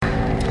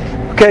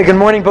Okay, good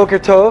morning, Boker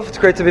Tov. It's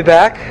great to be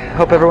back.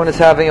 Hope everyone is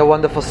having a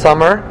wonderful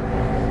summer.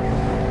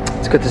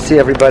 It's good to see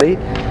everybody.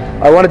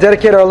 I want to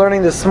dedicate our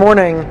learning this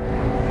morning.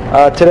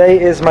 Today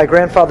is my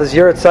grandfather's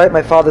Yahrzeit,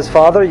 my father's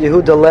father,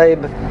 Yehuda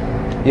Leib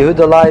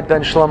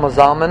ben Shlomo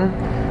Zalman.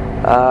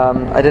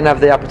 I didn't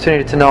have the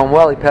opportunity to know him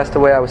well. He passed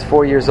away. I was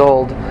 4 years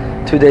old,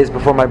 2 days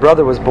before my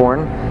brother was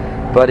born.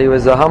 But he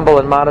was a humble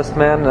and modest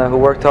man who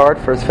worked hard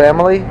for his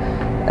family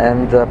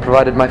and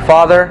provided my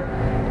father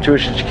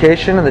Jewish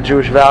education and the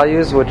Jewish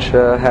values which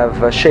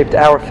have shaped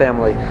our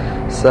family.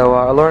 So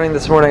our learning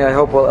this morning, I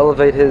hope, will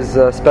elevate his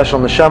special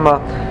neshama.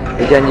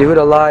 Again,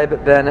 Yehuda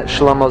Leib ben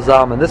Shlomo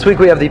Zalman. This week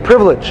we have the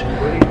privilege.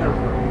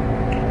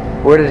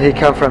 Where did he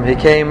come from? He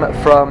came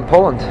from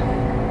Poland.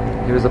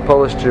 He was a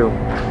Polish Jew.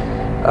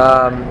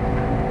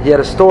 He had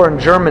a store in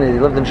Germany. He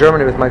lived in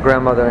Germany with my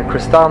grandmother. In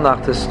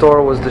Kristallnacht, his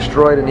store was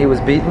destroyed and he was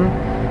beaten.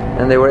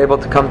 And they were able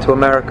to come to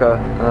America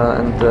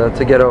and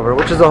to get over,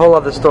 which is a whole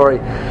other story,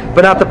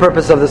 but not the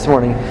purpose of this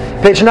morning.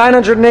 Page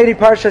 980,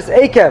 Parshas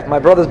Eikev, my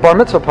brother's bar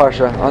mitzvah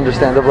parsha,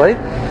 understandably.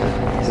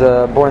 He's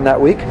born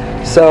that week.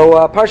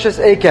 So Parshas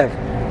Eikev.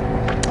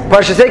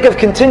 Parshas Eikev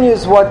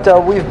continues what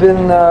we've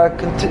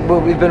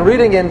been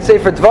reading in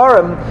Sefer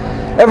Dvarim.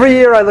 Every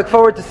year I look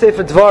forward to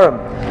Sefer Dvarim.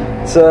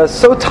 It's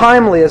so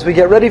timely as we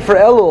get ready for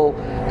Elul,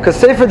 because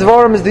Sefer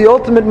Dvarim is the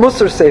ultimate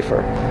Musar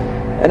Sefer.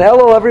 And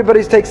Elul,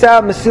 everybody takes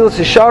out Mesilas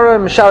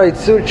Yesharim, Shaarei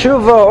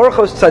Tshuva,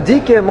 Orchos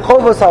Tzadikim,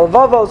 Chovos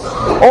Halvavos,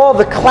 all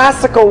the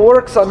classical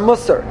works on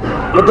Musar.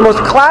 But the most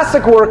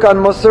classic work on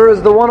Musar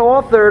is the one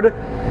authored,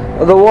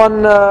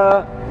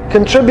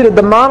 contributed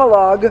the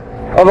monologue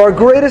of our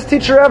greatest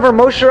teacher ever,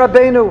 Moshe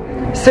Rabbeinu.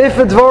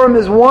 Sefer Dvarim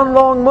is one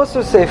long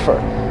Musar Sefer.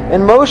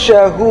 And Moshe,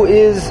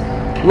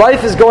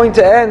 life is going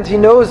to end, he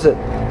knows it.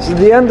 It's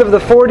the end of the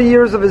 40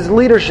 years of his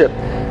leadership.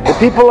 The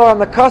people are on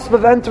the cusp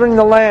of entering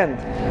the land.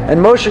 And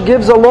Moshe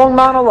gives a long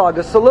monologue,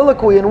 a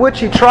soliloquy, in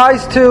which he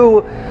tries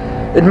to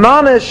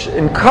admonish,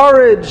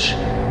 encourage,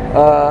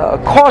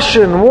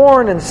 caution,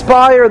 warn,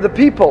 inspire the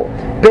people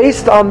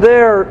based on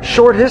their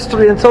short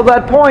history until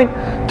that point,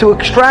 to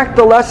extract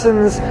the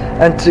lessons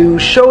and to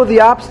show the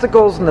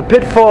obstacles and the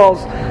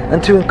pitfalls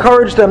and to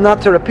encourage them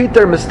not to repeat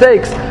their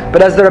mistakes.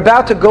 But as they're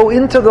about to go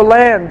into the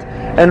land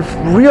and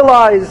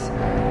realize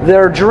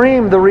their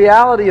dream, the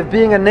reality of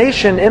being a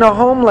nation in a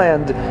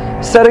homeland,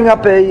 setting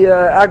up a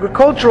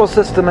agricultural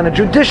system and a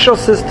judicial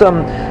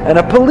system and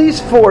a police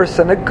force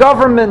and a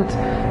government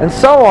and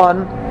so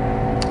on,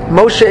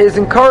 Moshe is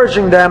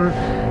encouraging them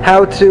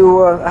how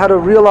to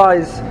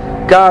realize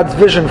God's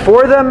vision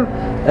for them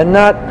and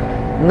not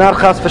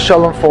chas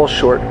v'shalom fall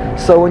short.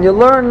 So when you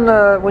learn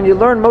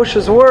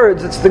Moshe's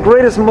words, it's the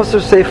greatest Musar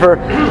Sefer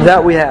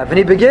that we have. And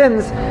he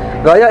begins,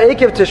 V'aya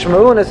Eikev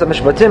tishma'un es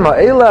ha'mishpatim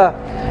ha'ela.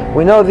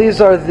 We know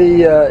these are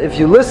if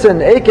you listen,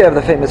 Eikev,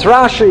 the famous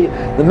Rashi,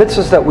 the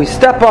mitzvahs that we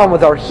step on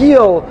with our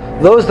heel,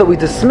 those that we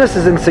dismiss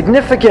as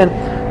insignificant.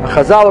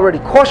 Chazal already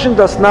cautioned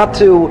us not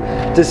to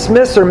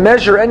dismiss or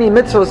measure any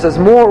mitzvahs as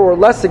more or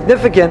less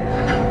significant,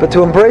 but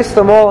to embrace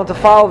them all and to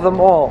follow them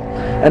all.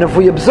 And if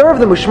we observe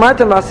them,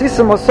 then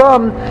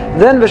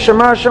this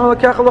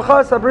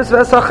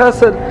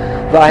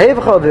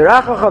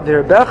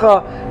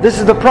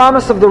is the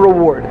promise of the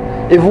reward.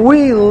 If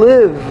we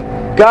live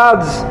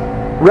God's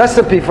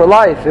recipe for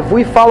life, if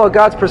we follow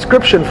God's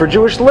prescription for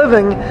Jewish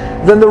living,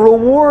 then the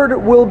reward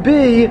will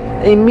be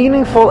a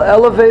meaningful,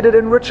 elevated,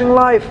 enriching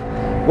life.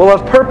 We'll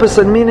have purpose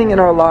and meaning in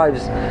our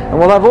lives, and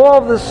we'll have all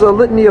of this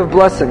litany of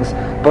blessings.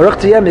 Baruch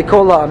tiyeh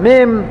mikol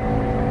ha'amim.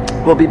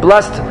 We'll be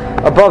blessed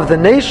above the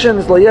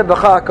nations. There'll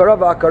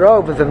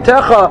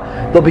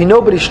be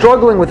nobody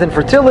struggling with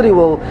infertility.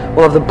 We'll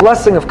have the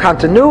blessing of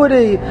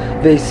continuity.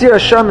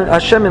 Hashem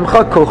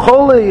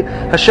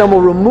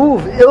will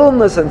remove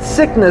illness and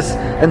sickness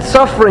and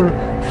suffering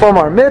from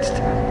our midst,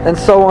 and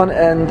so on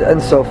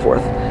and so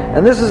forth.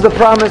 And this is the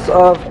promise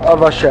of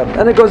Hashem.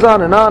 And it goes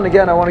on and on.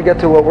 Again, I want to get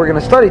to what we're going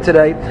to study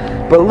today.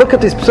 But look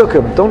at these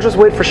psukim. Don't just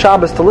wait for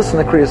Shabbos to listen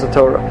to Kriyas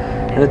HaTorah.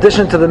 In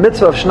addition to the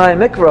mitzvah of Shnai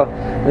Mikra,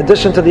 in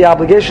addition to the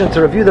obligation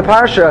to review the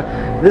parsha,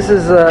 this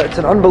is it's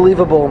an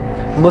unbelievable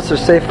Musar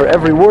Sefer.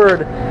 Every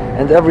word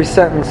and every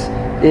sentence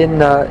in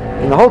the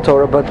whole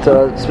Torah, but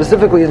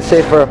specifically in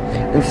Sefer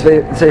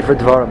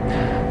Dvarim.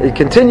 It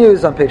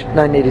continues on page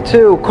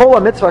 982. Kol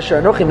ha-mitzvah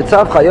asher anochi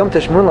mitzavcha hayom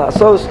tishmurun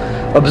la'asos.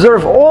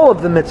 Observe all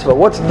of the mitzvah.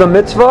 What's the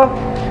mitzvah?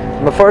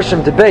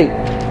 Mefarshim debate.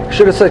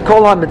 Should have said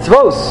kol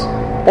ha-mitzvos.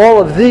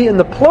 All of the in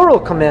the plural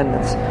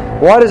commandments.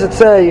 Why does it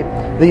say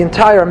the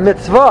entire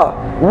mitzvah?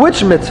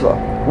 Which mitzvah?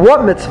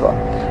 What mitzvah?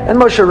 And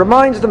Moshe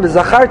reminds them,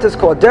 V'zachartes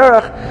kol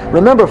derech.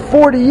 Remember,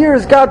 40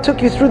 years God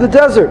took you through the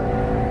desert.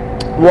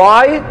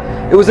 Why?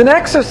 It was an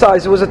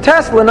exercise. It was a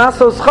test.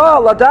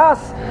 L'nasoscha ladas.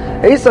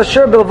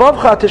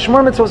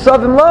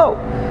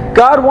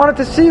 God wanted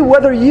to see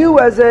whether you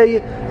as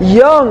an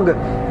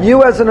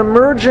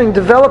emerging,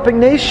 developing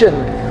nation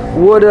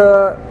would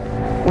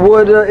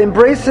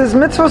embrace His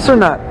mitzvahs or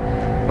not.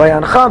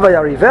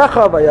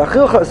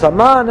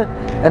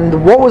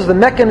 And what was the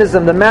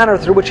mechanism, the manner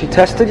through which He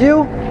tested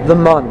you? The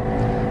man.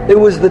 It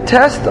was the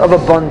test of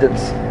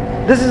abundance.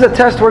 This is a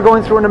test we're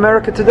going through in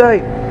America today.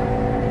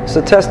 It's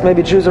a test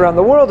maybe Jews around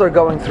the world are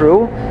going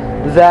through,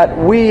 that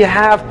we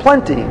have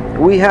plenty,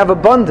 we have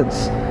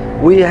abundance,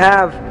 we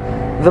have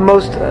the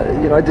most,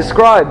 I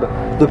describe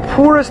the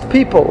poorest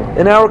people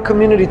in our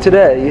community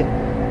today,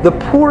 the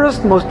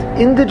poorest, most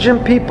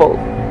indigent people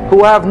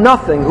who have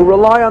nothing, who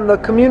rely on the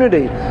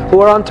community, who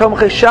are on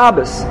Tomchei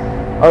Shabbos,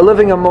 are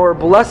living a more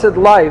blessed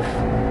life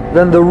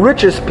than the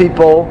richest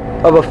people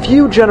of a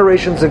few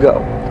generations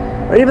ago.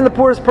 Or even the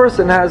poorest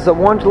person has a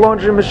one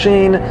laundry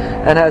machine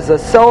and has a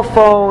cell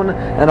phone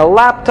and a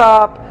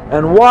laptop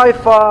and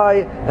Wi-Fi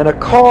and a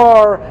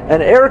car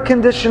and air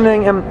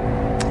conditioning, and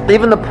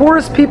even the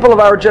poorest people of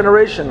our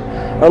generation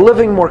are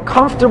living more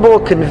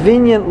comfortable,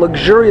 convenient,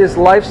 luxurious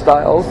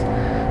lifestyles.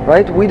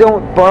 Right? We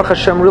don't, Baruch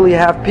Hashem, really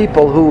have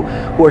people who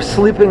are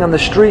sleeping on the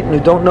street and who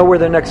don't know where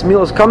their next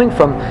meal is coming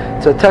from.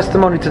 It's a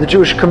testimony to the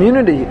Jewish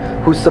community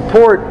who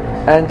support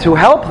and to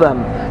help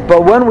them.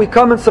 But when we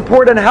come and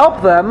support and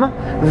help them,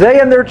 they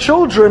and their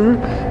children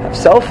have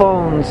cell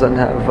phones and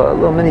have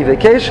little mini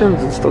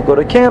vacations and still go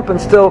to camp and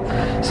still.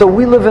 So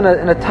we live in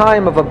a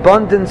time of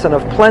abundance and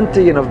of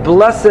plenty and of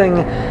blessing.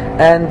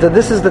 And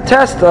this is the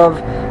test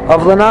of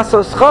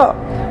Lanasoscha.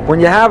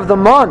 When you have the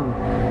man,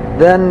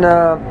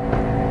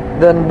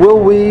 then will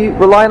we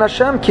rely on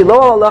Hashem? Ki lo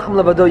alachem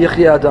levado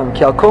yechya adam,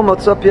 ki al kol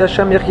motzah pi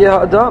Hashem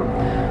yechya adam.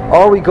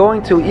 Are we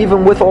going to,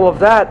 even with all of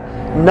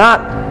that,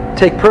 not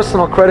take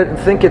personal credit and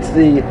think it's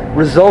the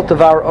result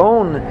of our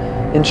own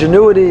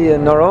ingenuity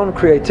and our own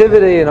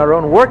creativity and our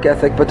own work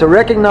ethic, but to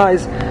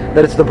recognize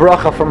that it's the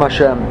bracha from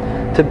Hashem?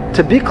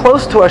 To be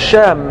close to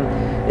Hashem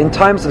in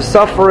times of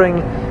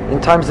suffering, in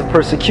times of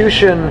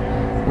persecution,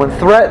 when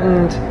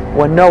threatened,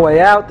 when no way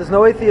out. There's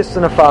no atheists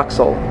in a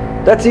foxhole.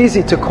 That's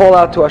easy to call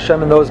out to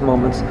Hashem in those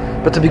moments.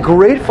 But to be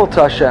grateful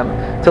to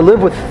Hashem, to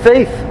live with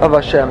faith of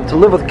Hashem, to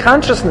live with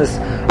consciousness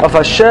of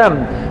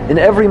Hashem in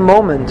every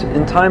moment,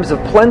 in times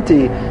of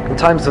plenty, in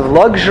times of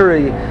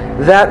luxury,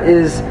 that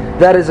is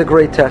a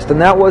great test. And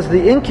that was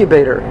the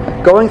incubator.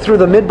 Going through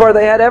the Midbar,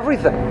 they had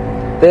everything.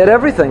 They had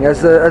everything.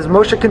 As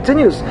Moshe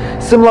continues,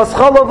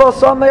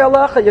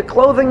 your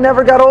clothing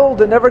never got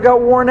old, it never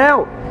got worn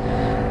out.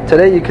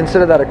 Today you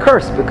consider that a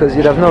curse because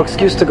you'd have no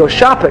excuse to go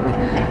shopping.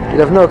 You'd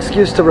have no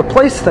excuse to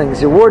replace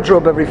things, your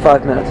wardrobe every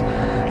 5 minutes.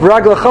 You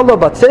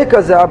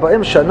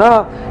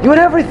had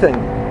everything.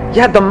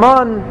 You had the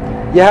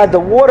man, you had the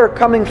water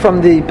coming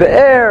from the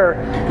be'er,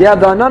 you had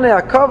the ananei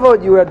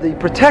hakavod, you had the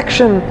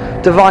protection,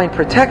 divine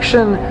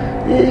protection.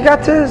 You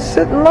got to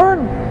sit and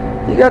learn.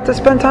 You got to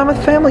spend time with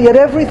family. You had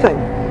everything.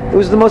 It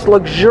was the most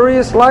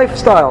luxurious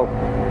lifestyle.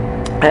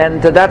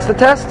 And that's the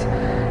test.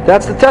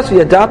 That's the test.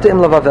 V'yadata im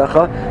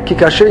lavavecha ki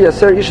kasher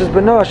yaser ishes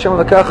beno Hashem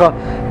lekacha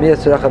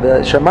miyatzrecha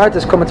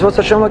v'shamartes kol mitzvot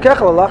Hashem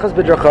lekacha lalachas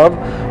b'drachav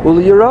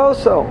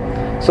u'liyiroso.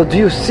 So do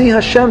you see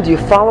Hashem? Do you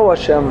follow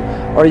Hashem?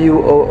 Are you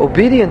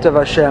obedient of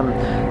Hashem?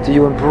 Do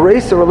you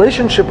embrace the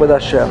relationship with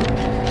Hashem?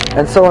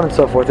 And so on and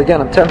so forth. Again,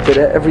 I'm tempted.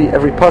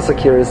 Every pasuk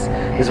here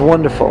is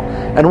wonderful.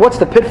 And what's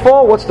the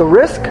pitfall? What's the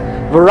risk?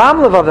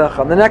 V'ram levavecha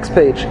on the next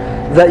page,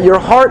 that your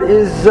heart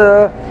is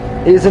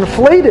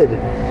inflated.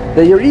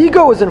 That your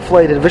ego is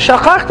inflated.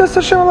 V'shachachtas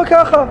Hashem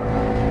lekacha,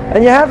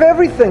 and you have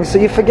everything, so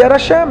you forget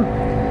Hashem.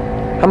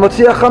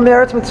 Hamotziacha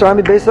me'eretz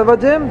Mitzrayim mibeis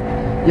avadim.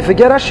 You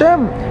forget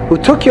Hashem, who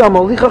took you,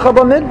 Amolichacha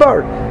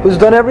b'midbar, who's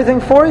done everything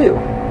for you.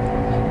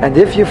 And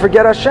if you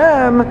forget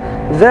Hashem,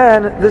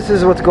 then this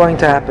is what's going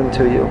to happen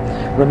to you.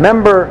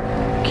 Remember,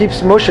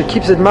 Moshe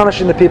keeps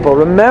admonishing the people.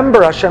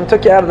 Remember, Hashem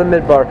took you out of the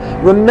midbar.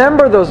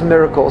 Remember those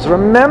miracles.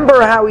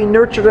 Remember how He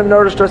nurtured and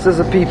nourished us as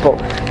a people.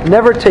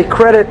 Never take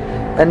credit,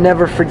 and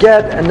never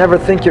forget, and never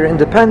think you're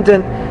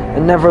independent,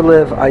 and never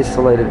live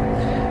isolated.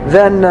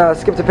 Then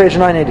skip to page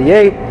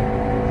 988.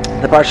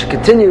 The parsha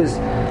continues,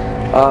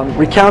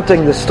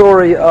 recounting the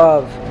story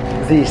of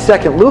the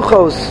second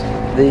Luchos,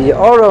 the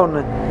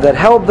Aaron that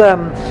held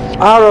them,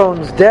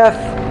 Aaron's death,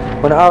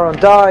 when Aaron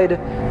died,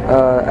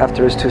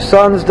 after his two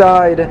sons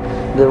died,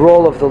 the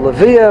role of the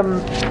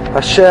Levium,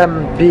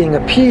 Hashem being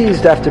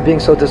appeased after being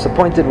so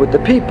disappointed with the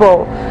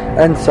people,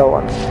 and so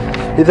on.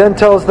 He then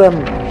tells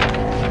them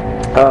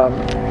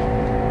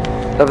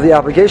of the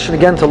obligation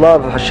again to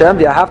love Hashem,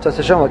 v'ahavta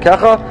Hashem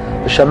l'kecha,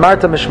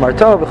 v'shamarta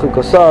mishmarta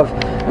v'chukosav,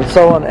 and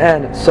so on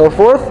and so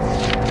forth.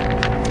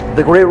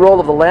 The great role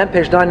of the land,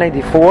 page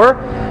 994.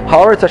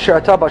 Haaretz asher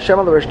ata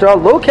b'Hashem l'rishta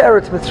lo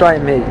ke'eretz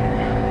Mitzrayim hi,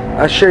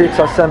 asher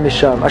yitzasem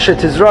misham, asher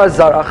tizra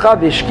zaracha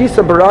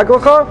v'yishkisa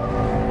b'raglecha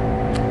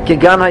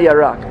kigan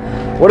hayarak.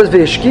 What is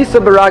v'yishkisa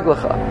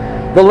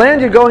b'raglecha? The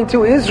land you're going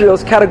to, Israel,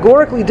 is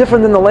categorically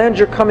different than the land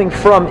you're coming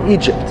from,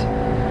 Egypt.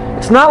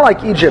 It's not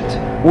like Egypt,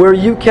 where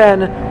you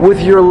can, with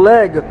your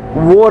leg,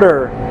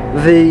 water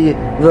the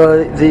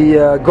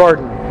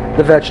garden,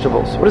 the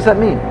vegetables. What does that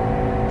mean?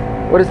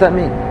 What does that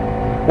mean?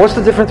 What's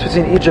the difference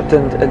between Egypt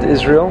and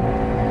Israel?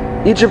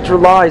 Egypt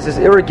is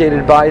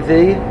irrigated by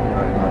the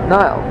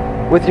Nile.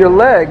 With your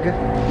leg,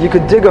 you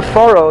could dig a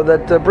furrow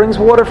that brings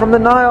water from the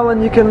Nile,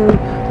 and you can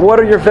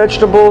water your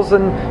vegetables,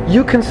 and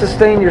you can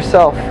sustain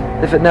yourself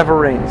if it never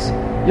rains.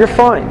 You're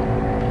fine.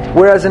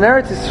 Whereas in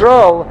Eretz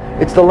Yisrael,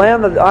 it's the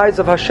land that the eyes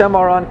of Hashem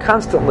are on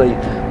constantly.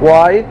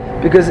 Why?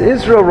 Because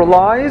Israel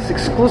relies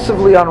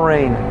exclusively on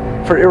rain,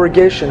 for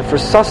irrigation, for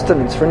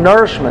sustenance, for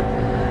nourishment.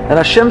 And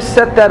Hashem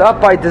set that up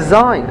by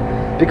design.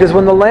 Because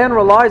when the land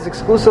relies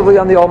exclusively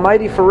on the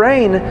Almighty for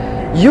rain,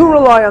 you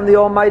rely on the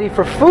Almighty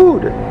for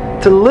food,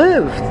 to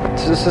live,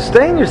 to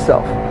sustain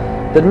yourself.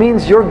 That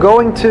means you're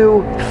going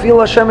to feel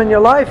Hashem in your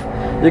life.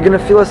 You're going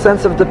to feel a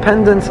sense of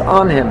dependence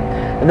on Him.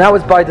 And that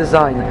was by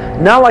design.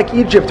 Not like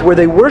Egypt, where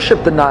they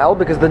worshipped the Nile,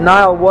 because the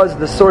Nile was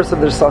the source of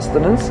their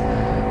sustenance.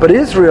 But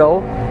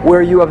Israel,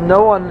 where you have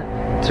no one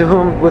to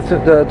whom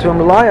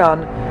rely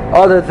on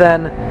other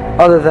than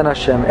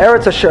Hashem.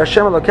 Eretz Asher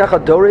Hashem Elokecha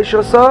Doresh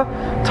Osa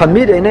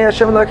Tamid Einei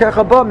Hashem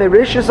Elokecha Ba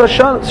Mereishis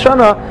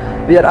Shana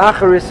V'Yad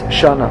Acharis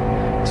Shana.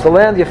 It's the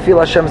land you feel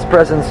Hashem's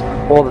presence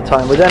all the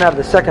time. We then have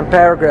the second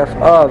paragraph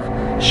of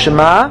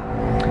Shema,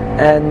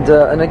 and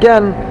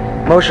again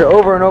Moshe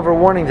over and over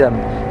warning them,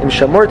 Im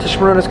Shamor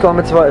Tishmarun Es Kol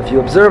Mitzvah, if you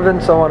observe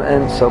and so on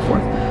and so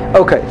forth.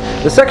 Okay,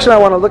 the section I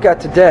want to look at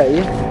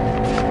today,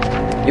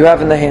 you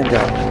have in the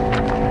handout,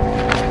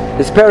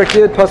 is Perek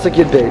Yud Pasuk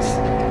Yud Beis.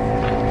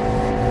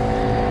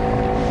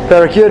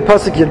 Perek Yud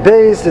Pasuk Yud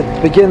Beis,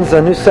 it begins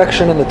a new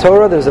section in the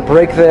Torah. There's a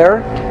break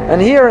there,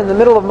 and here in the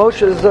middle of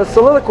Moshe's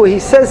soliloquy, he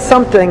says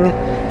something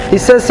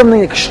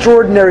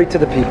extraordinary to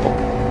the people.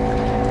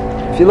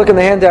 If you look in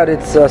the handout,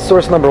 it's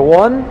source number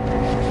 1.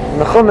 In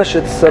the Chumash,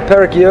 it's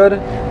Perek Yud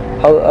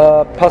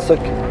Pasuk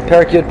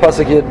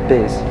Yud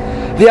Beis.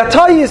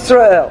 V'ata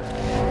Yisrael,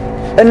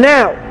 and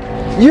now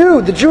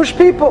you, the Jewish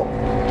people,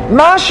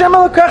 Ma Hashem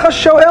Elokecha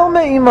shoel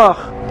me'imach.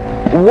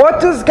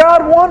 What does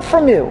God want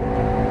from you?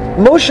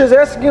 Moshe is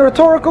asking a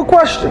rhetorical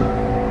question.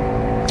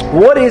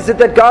 What is it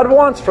that God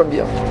wants from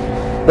you?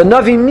 The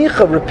Navi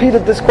Micha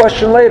repeated this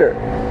question later.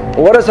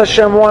 What does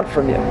Hashem want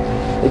from you?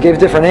 He gave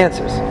different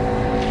answers.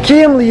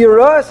 Kiyim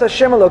liyiras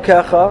Hashem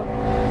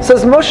Elokecha,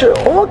 says Moshe,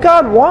 all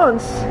God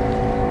wants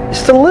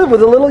is to live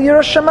with a little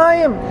Yiras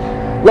Shamayim.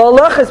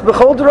 La'aleches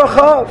b'chol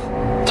d'rachav,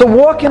 to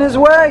walk in His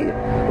way.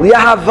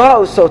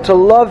 Li'ahavah, so to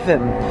love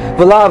Him.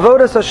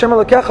 V'la'avodas Hashem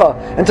Elokecha,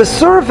 and to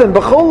serve Him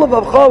b'chol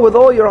levavcha, with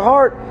all your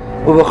heart.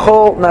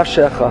 Uv'chol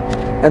nafshecha,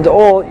 and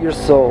all your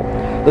soul.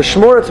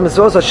 L'shmor et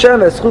mitzvos Hashem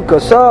eschut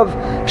kosav,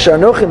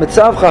 she'anochi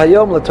mitzavcha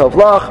hayom l'tov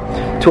lach,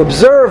 to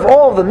observe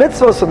all the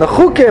mitzvos and the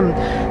chukim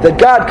that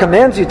God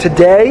commands you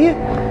today,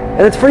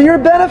 and it's for your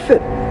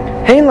benefit.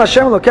 Hein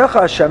l'Hashem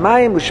lokecha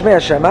hashamayim u'shmei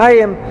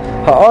hashamayim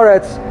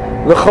ha'aretz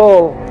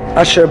v'chol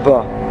asher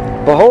ba.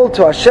 Behold,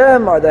 to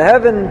Hashem are the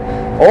heaven,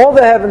 all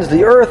the heavens,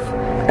 the earth,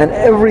 and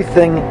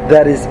everything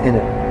that is in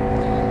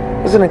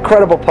it. This is an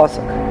incredible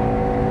pasuk.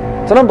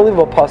 It's an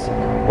unbelievable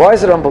pasuk. Why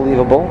is it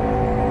unbelievable?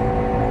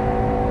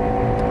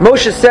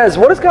 Moshe says,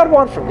 what does God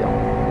want from you?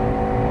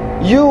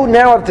 You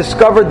now have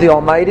discovered the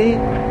Almighty.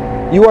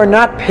 You are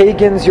not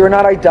pagans. You are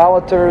not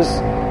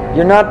idolaters.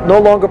 You're no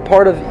longer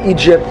part of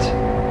Egypt.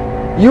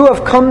 You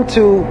have come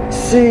to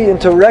see and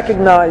to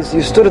recognize.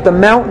 You stood at the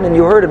mountain and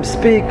you heard Him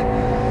speak.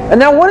 And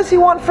now what does He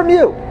want from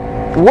you?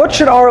 What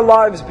should our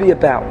lives be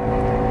about?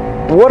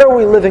 What are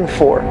we living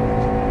for?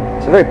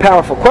 It's a very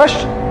powerful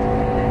question.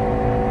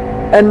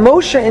 And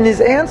Moshe, in his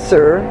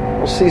answer,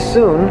 we'll see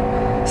soon,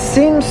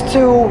 seems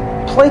to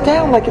play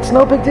down like it's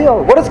no big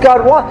deal. What does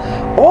God want?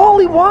 All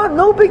He wants,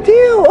 no big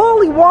deal. All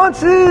He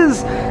wants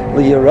is have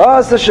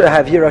Yiras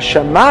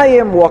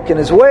Shamayim, walk in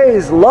His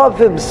ways, love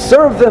Him,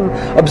 serve Him,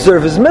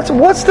 observe His mitzvah.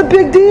 What's the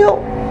big deal?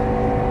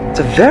 It's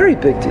a very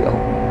big deal.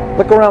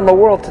 Look around the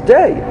world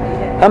today.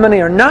 How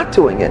many are not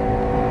doing it?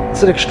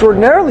 It's an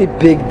extraordinarily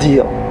big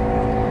deal.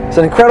 It's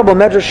an incredible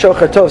Medrash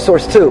Shocher Tov,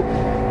 source 2.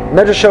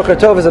 Medrash Shocher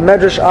Tov is a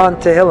Medrash on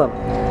Tehillim.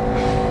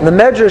 And the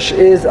Medrash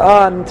is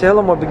on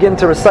Tehillim. We'll begin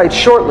to recite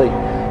shortly.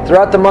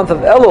 Throughout the month of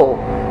Elul,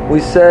 we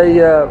say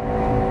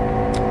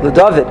the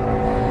David.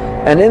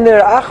 And in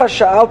there, Acha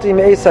Sha'alti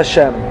Me'es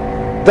Hashem.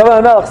 David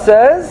HaMelech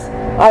says,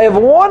 I have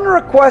one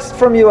request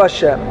from you,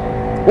 Hashem.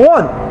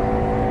 One.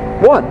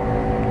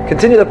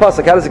 Continue the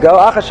pasuk. How does it go?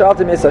 Acha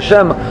Sha'alti Me'es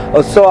Hashem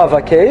Oso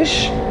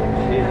Avakesh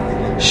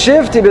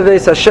Shivti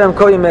B'veis Hashem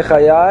Kol Yimei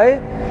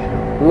Chayai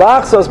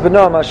Lachsos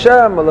b'noam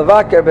Hashem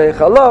u'levaker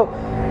b'eichalo.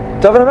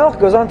 David HaMelech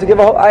goes on to give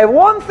I have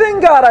one thing,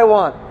 God, I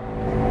want.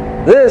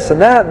 This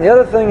and that and the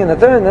other thing and the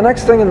third and the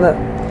next thing and the...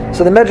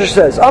 So the Medrash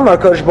says, Amar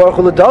Kodesh Baruch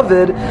Hu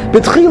LeDavid,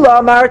 B'tchila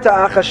amarta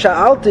acha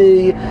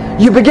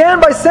sha'alti. You began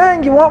by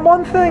saying you want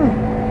one thing.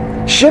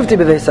 Shivti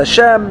b'veis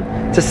Hashem,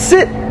 to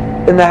sit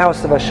in the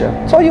house of Hashem.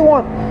 That's all you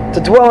want, to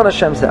dwell in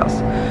Hashem's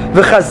house.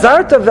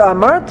 V'chazarta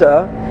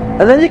v'amarta,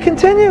 and then you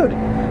continued.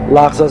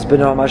 Lachsos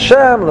b'noam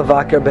Hashem,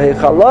 levaker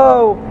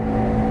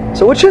b'eichalo.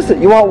 So which is it?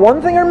 You want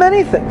one thing or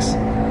many things?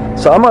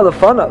 So Amar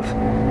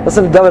Lefanov.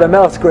 Listen to David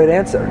HaMelech's great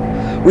answer.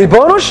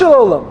 Ribono shel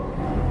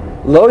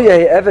olam, lo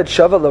yehi eved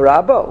shava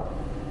l'rabo.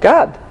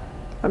 God,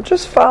 I'm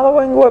just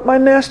following what my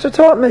master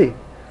taught me.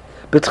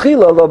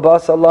 B'tchila lo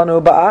basa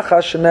lanu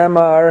ba'acha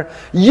shenemar.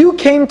 You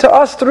came to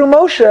us through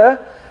Moshe,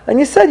 and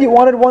you said you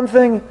wanted one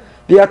thing.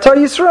 V'yata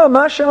Yisrael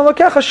ma Hashem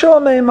elokecha shoel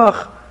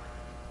me'imach.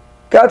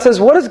 God says,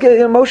 what is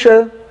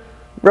Moshe?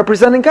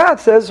 representing God,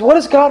 says, what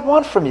does God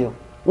want from you?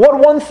 What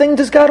one thing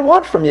does God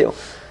want from you?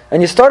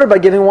 And you started by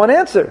giving one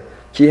answer.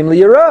 Kiyim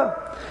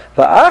liyira.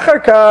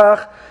 Va'achar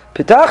kach,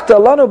 pitachta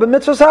lanu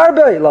b'mitzvos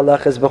harbe,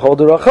 laleches b'chol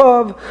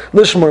derachav,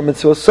 l'shmor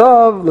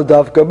mitzvosav,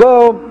 l'dav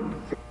gabo,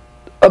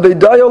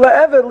 abidayo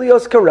le'eved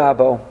lios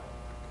karabo.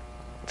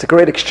 It's a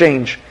great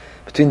exchange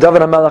between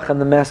David HaMelech and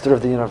the Master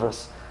of the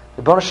universe.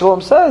 The Rebbeinu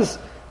Shalom says,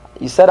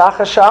 you said,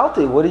 Acha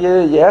Shalti, what do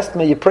you asked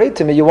me, you prayed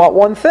to me, you want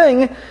one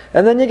thing,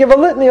 and then you give a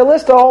litany, a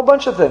list, a whole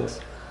bunch of things.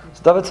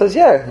 So David says,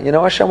 yeah, you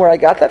know Hashem, where I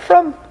got that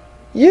from?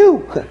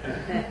 You.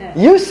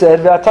 You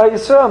said, V'atah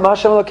Yisrael,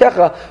 Ma'ashem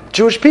Elokecha,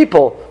 Jewish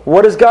people,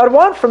 what does God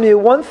want from you?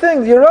 One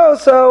thing,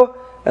 so,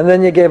 and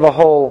then you gave a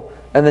whole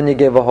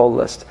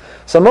list.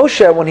 So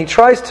Moshe, when he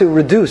tries to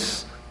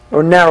reduce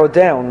or narrow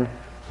down,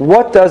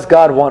 what does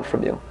God want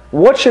from you?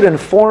 What should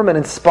inform and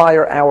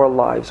inspire our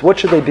lives? What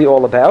should they be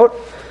all about?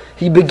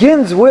 He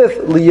begins with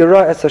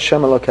Liyira es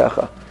Hashem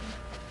Elokecha.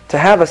 To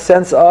have a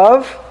sense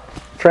of,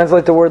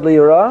 translate the word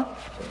Liyira.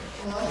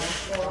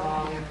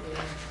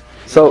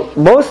 So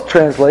most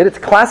translate, it's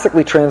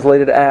classically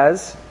translated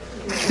as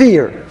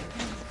fear.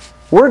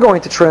 We're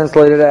going to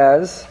translate it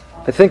as,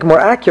 I think more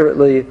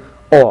accurately,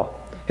 awe.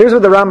 Here's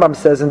what the Rambam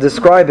says in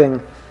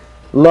describing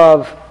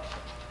love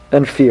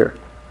and fear.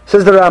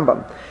 Says the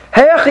Rambam,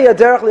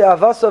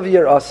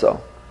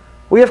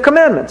 we have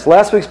commandments.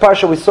 Last week's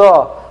parsha we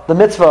saw the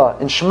mitzvah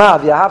in Shema,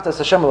 V'ahavta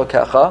Hashem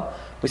Elokecha.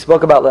 We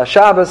spoke about Leil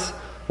Shabbos.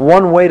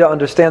 One way to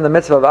understand the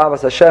mitzvah of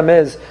Avas Hashem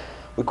is,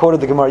 we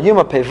quoted the Gemara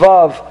Yuma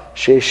Pevav,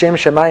 She'eshem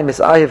Shemayim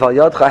Mis'ahiv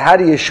Al Yadcha. How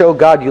do you show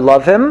God you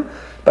love Him?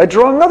 By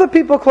drawing other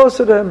people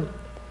closer to Him.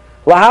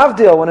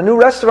 Lahavdil, when a new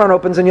restaurant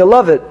opens and you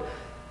love it,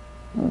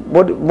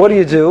 what do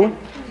you do?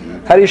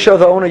 How do you show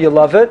the owner you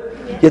love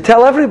it? You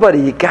tell everybody,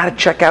 you got to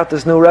check out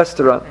this new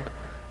restaurant.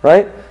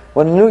 Right?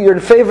 When your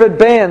favorite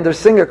band or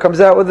singer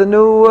comes out with a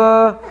new,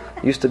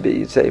 used to be,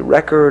 you'd say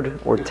record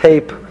or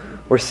tape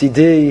or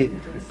CD,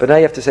 but now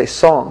you have to say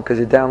song because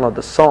you download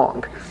the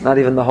song, not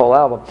even the whole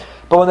album.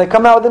 But when they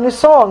come out with a new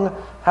song,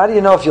 how do you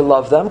know if you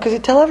love them? Because you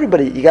tell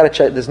everybody, you got to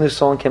check, this new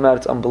song came out,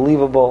 it's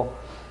unbelievable.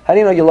 How do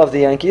you know you love the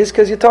Yankees?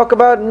 Because you talk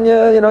about, and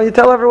you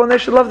tell everyone they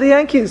should love the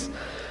Yankees.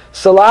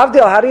 So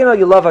Lavdil, how do you know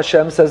you love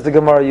Hashem, says the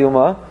Gemara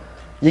Yuma?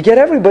 You get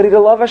everybody to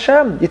love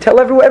Hashem. You tell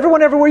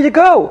everyone everywhere you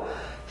go,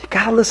 you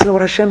got to listen to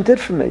what Hashem did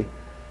for me.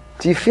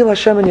 Do you feel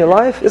Hashem in your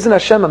life? Isn't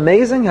Hashem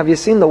amazing? Have you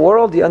seen the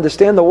world? Do you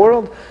understand the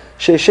world?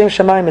 She'eshem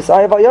Shemayim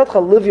Mis'ahiv Al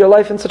Yadcha. Live your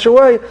life in such a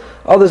way,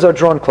 others are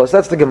drawn close.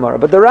 That's the Gemara.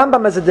 But the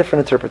Rambam has a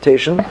different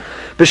interpretation.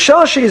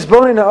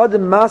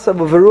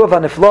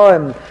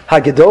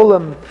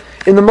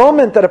 In the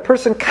moment that a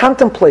person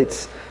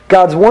contemplates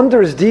God's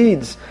wondrous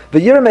deeds,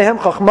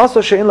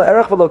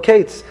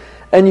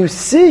 and you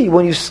see,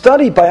 when you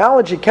study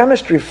biology,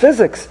 chemistry,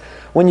 physics,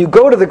 when you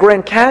go to the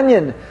Grand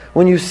Canyon,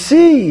 when you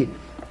see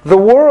the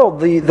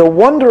world, the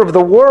wonder of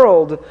the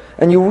world,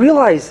 and you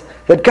realize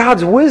that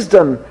God's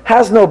wisdom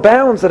has no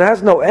bounds, it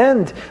has no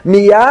end,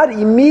 miyad,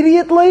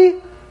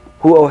 immediately,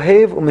 hu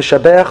ohev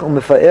u'mishabech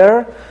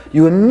u'mifa'er,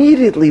 you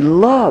immediately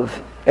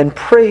love and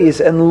praise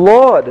and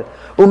laud,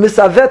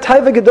 u'misavet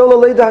taiva gedola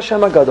leida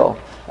Hashem HaGadol,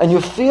 and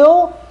you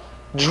feel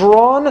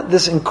drawn,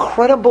 this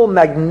incredible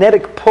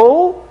magnetic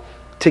pull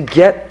to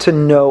get to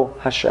know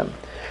Hashem.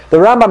 The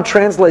Rambam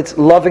translates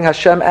loving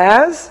Hashem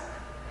as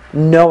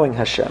knowing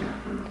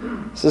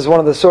Hashem. This is one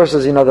of the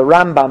sources, the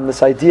Rambam,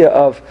 this idea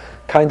of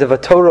kind of a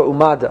Torah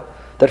umada.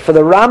 That for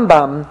the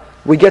Rambam,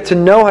 we get to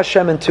know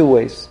Hashem in two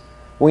ways.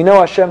 We know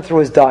Hashem through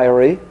His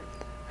diary.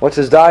 What's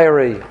His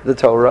diary? The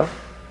Torah.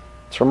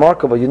 It's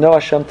remarkable. You know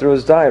Hashem through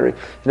His diary.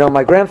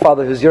 My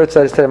grandfather, whose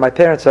yahrzeit is today, my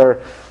parents are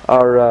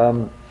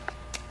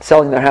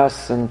selling their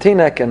house in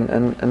Teaneck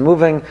and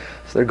moving,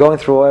 so they're going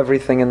through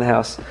everything in the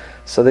house.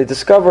 So they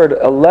discovered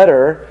a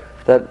letter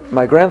that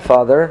my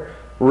grandfather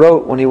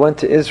wrote when he went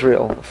to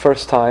Israel the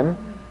first time,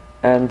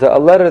 and a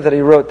letter that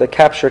he wrote that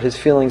captured his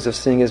feelings of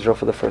seeing Israel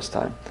for the first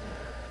time.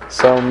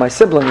 So my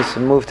siblings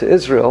moved to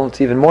Israel. It's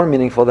even more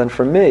meaningful than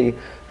for me,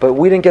 but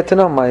we didn't get to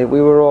know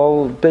we were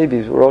all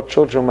babies, we were all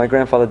children when my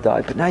grandfather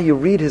died. But now you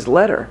read his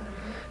letter.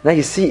 Now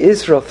you see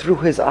Israel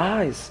through his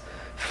eyes.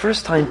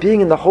 First time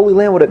being in the Holy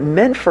Land, what it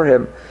meant for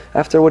him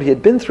after what he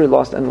had been through,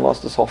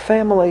 lost his whole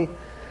family.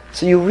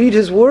 So you read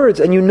his words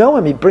and you know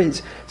him. He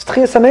breathes. It's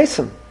Tchias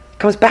HaMesim.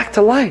 Comes back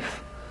to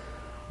life.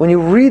 When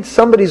you read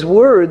somebody's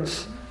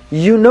words,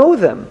 you know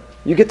them.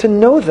 You get to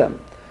know them.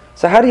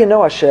 So how do you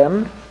know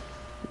Hashem?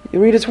 You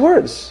read His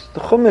words. The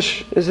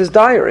Chumash is His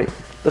diary.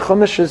 The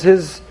Chumash is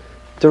His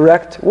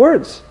direct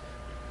words.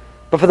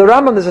 But for the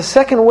Rambam, there's a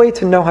second way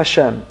to know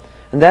Hashem,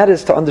 and that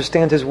is to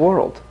understand His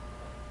world.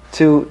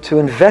 To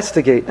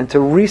investigate and to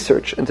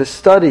research and to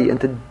study and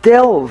to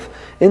delve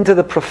into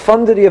the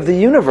profundity of the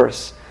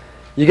universe.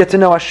 You get to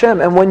know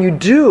Hashem, and when you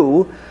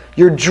do,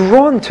 you're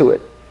drawn to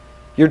it.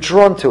 You're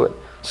drawn to it.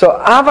 So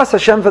Avas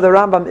Hashem for the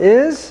Rambam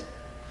is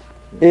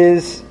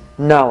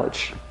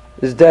knowledge,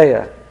 is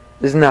daya,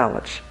 is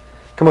knowledge.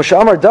 David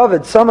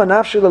HaMelech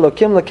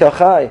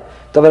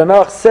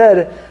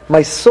said,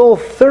 my soul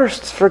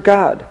thirsts for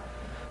God.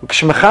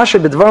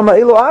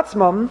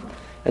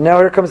 And now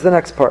here comes the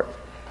next part.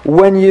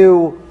 When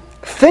you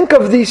think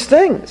of these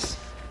things,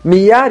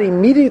 miyad,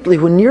 immediately,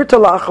 hu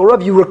nirta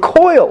la'acharav, you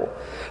recoil,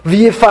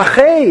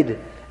 v'yifached,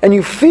 and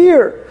you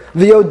fear,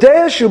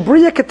 v'yodea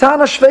shubriya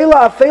katana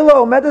shvela afela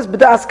omedes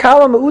b'das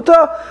kala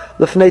ma'uta,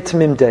 l'fnei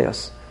tamim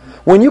deos.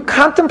 When you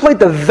contemplate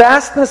the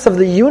vastness of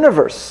the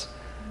universe,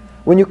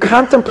 when you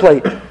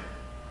contemplate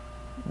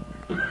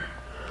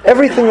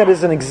everything that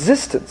is in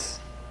existence,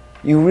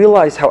 you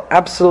realize how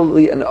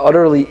absolutely and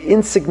utterly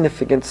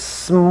insignificant,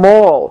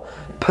 small,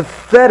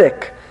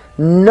 pathetic,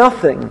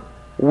 nothing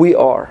we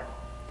are.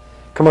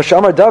 כמו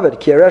שאמר דוד,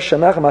 כי ירא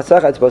שמך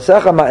מעשיך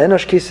אצבעותיך, מה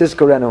אנוש כי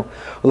תזכרנו.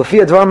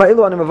 ולפי הדברים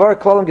האלו אני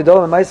מברך כללים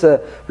גדולים ממעשה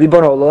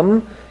ריבון העולם,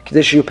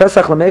 כדי שיהיו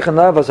פסח למכן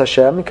לעבוד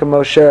השם,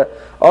 כמו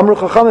שאמרו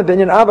חכמים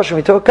בעניין אבא,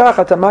 שמתוך כך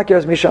אתה מכיר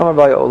את מי שאמר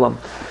והיה עולם.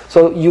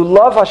 So you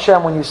love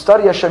Hashem. When you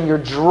study Hashem, you're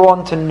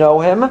drawn to know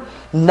Him.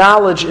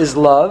 Knowledge is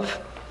love.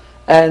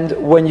 And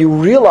when you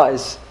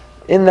realize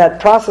in that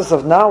process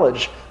of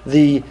knowledge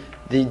the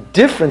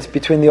difference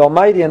between the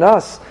Almighty and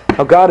us,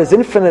 how God is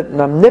infinite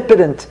and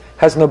omnipotent,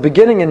 has no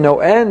beginning and no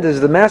end,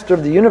 is the master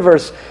of the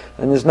universe,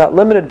 and is not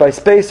limited by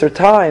space or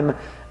time,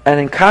 and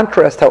in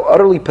contrast, how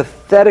utterly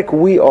pathetic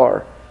we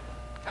are,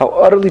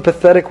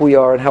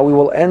 and how we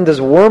will end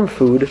as worm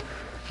food,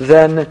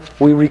 then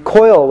we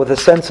recoil with a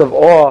sense of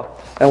awe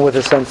and with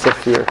a sense of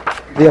fear.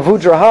 The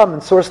Avudraham,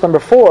 in source number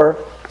 4,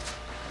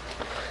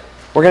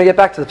 we're going to get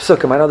back to the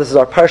Psukim. I know this is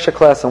our Parsha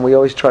class, and we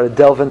always try to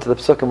delve into the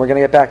Psukim. We're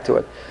going to get back to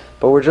it.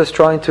 But we're just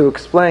trying to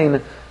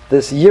explain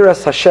this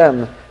Yiras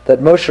Hashem that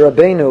Moshe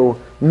Rabbeinu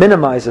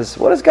minimizes.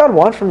 What does God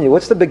want from you?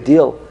 What's the big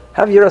deal?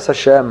 Have Yiras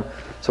Hashem.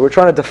 So we're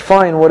trying to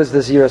define what is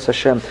this Yiras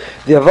Hashem.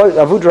 The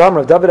Avudraham,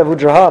 Rav David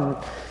Avudraham,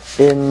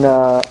 in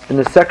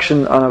the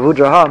section on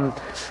Avudraham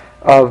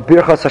of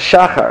Birchas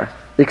HaShachar,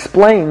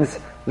 explains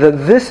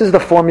that this is the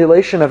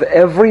formulation of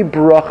every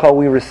bracha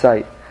we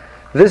recite.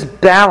 This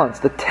balance,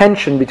 the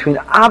tension between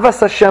Avas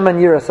Hashem and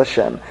Yiras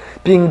Hashem,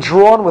 being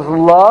drawn with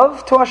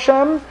love to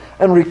Hashem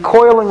and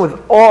recoiling with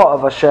awe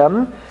of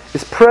Hashem,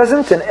 is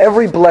present in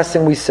every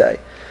blessing we say.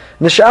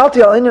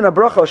 Nish'alti al inyan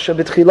habracha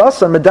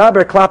shebitchilasa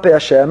medaber klape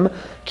Hashem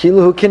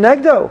kilu hu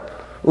kinegdo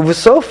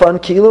uvesofan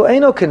kilu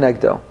eino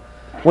kinegdo.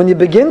 When you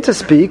begin to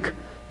speak,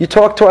 you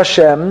talk to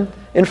Hashem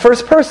in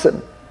first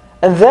person,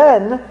 and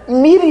then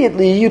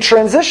immediately you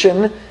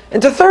transition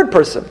into third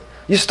person.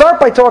 You start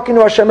by talking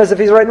to Hashem as if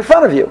He's right in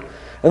front of you,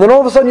 and then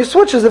all of a sudden you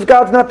switch as if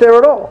God's not there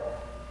at all.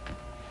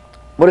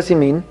 What does He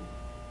mean?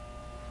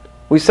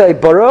 We say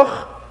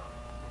Baruch.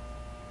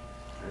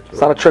 It's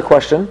not a trick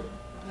question.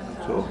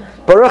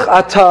 Baruch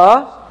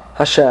Atah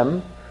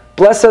Hashem.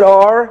 Blessed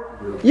are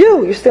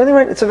you. You're standing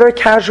right. It's a very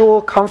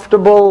casual,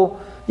 comfortable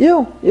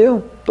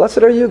you. Blessed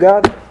are you,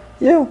 God.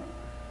 You.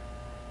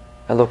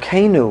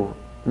 Elokeinu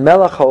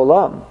Melech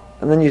HaOlam.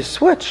 And then you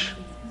switch.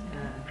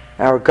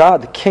 Our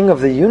God, the King of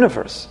the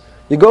universe.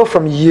 You go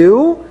from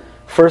you,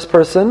 first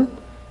person,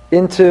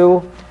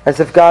 into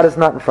as if God is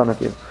not in front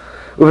of you.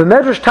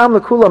 ובמדרש תם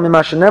לכולם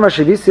ממה שנאמר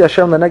שהביסי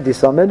השם לנגדי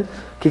סמד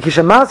כי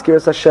כשמזכיר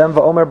את השם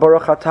ואומר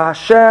ברוך אתה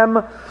השם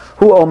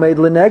הוא עומד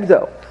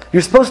לנגדו.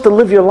 You're supposed to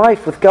live your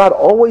life with God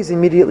always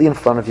immediately in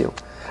front of you.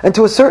 And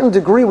to a certain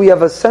degree we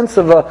have a sense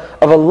of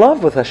a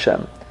love with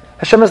Hashem.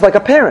 Hashem is like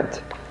a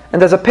parent.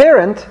 And as a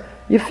parent,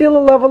 you feel a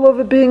level of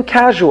it being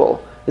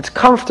casual. It's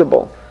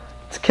comfortable.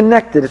 It's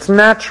connected. It's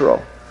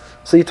natural.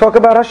 So you talk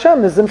about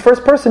Hashem as in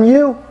first person,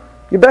 you,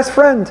 your best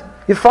friend,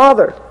 your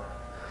father.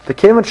 But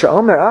then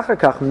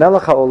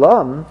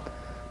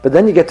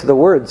you get to the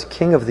words,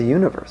 King of the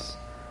universe.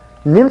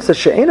 All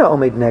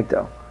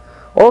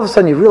of a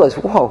sudden you realize,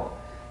 whoa,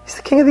 He's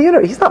the King of the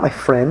universe. He's not my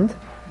friend.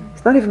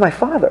 He's not even my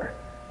father.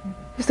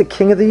 He's the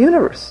King of the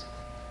universe.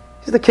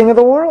 He's the King of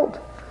the world.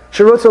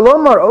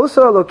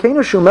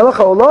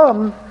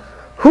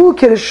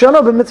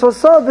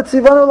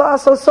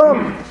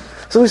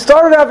 So we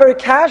started out very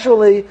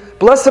casually,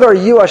 blessed are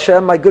you,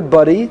 Hashem, my good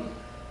buddy.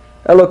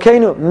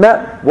 Elokeinu,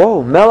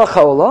 Melech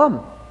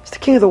HaOlam. He's the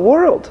King of the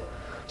world.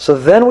 So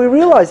then we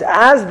realize,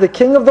 as the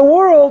King of the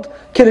world,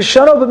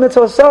 Kiddushanu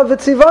b'mitzvosav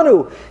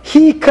v'tzivanu.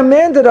 He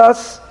commanded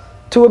us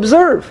to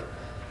observe.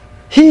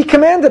 He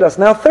commanded us.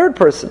 Now third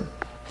person.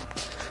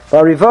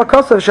 V'ariva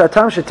kosav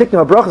she'atam she'tiknu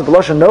ha'brachas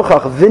b'loshen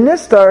nochach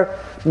v'nistar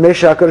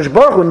me'she HaKadosh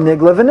Baruch Hu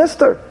nigla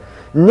v'nistar.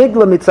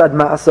 Nigla mitzad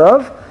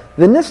ma'asav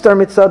v'nistar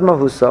mitzad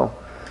mahuso.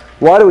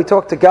 Why do we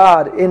talk to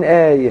God in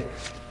a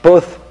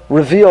both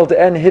revealed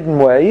and hidden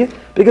way?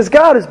 Because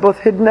God is both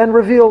hidden and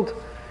revealed.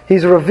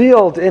 He's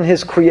revealed in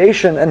His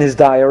creation and His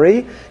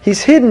diary.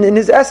 He's hidden in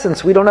His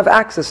essence. We don't have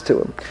access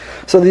to Him.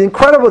 So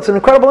it's an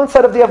incredible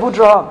insight of the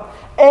Avudraham.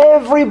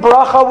 Every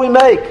bracha we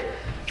make,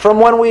 from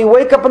when we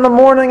wake up in the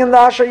morning and the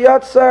Asher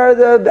Yatzar,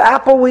 the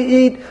apple we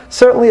eat,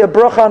 certainly a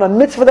bracha on a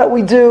mitzvah that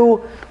we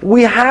do,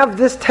 we have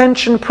this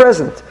tension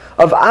present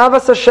of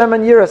Avas Hashem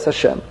and Yiras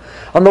Hashem.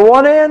 On the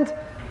one hand,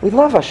 we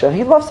love Hashem.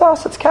 He loves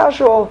us. It's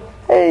casual.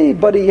 Hey,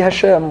 buddy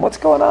Hashem, what's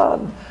going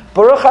on?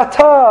 Baruch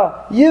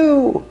Atah,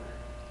 you.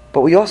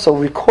 But we also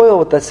recoil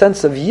with that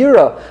sense of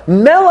Yira.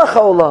 Melech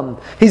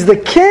HaOlam. He's the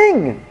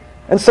King.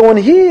 And so when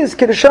he is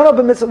Kiddushanu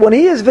b'mitzvah, when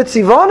he is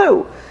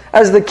Vitzivanu,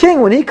 as the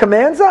king, when he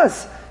commands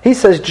us, he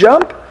says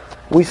jump,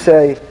 we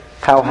say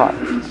how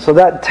high. So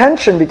that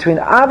tension between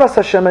Avas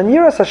Hashem and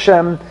Yiras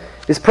Hashem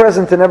is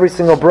present in every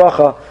single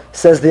bracha,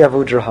 says the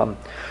Avudraham.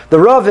 The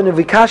Rav in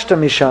Vikashta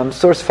Misham,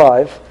 source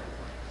 5,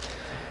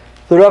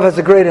 the Rav has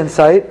a great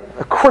insight,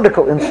 a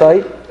critical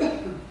insight,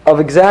 of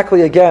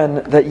exactly, again,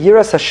 that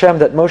Yiras Hashem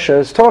that Moshe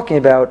is talking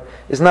about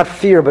is not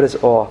fear, but is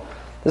awe.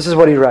 This is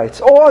what he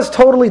writes. Awe is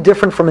totally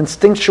different from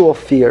instinctual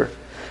fear.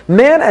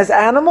 Man as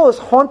animal is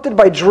haunted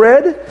by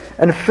dread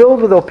and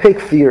filled with opaque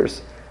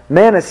fears.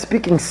 Man as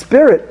speaking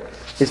spirit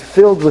is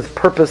filled with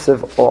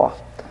purposive awe.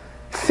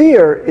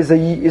 Fear is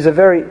a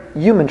very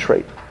human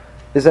trait,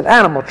 is an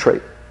animal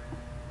trait.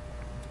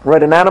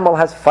 Right? An animal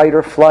has fight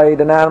or flight,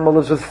 an animal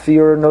lives with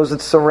fear, knows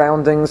its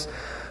surroundings,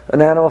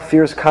 an animal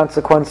fears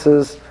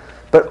consequences.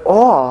 But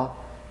awe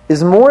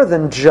is more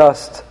than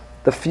just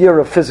the fear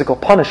of physical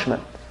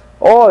punishment.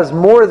 Awe is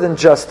more than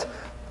just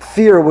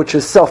fear which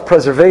is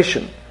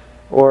self-preservation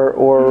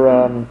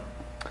or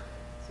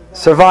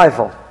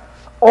survival.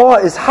 Awe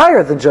is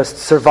higher than just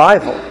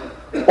survival.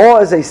 Awe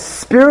is a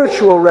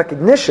spiritual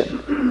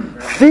recognition.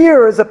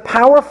 Fear is a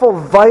powerful,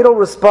 vital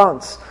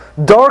response,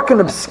 dark and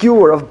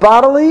obscure, of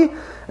bodily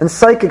and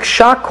psychic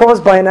shock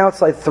caused by an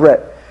outside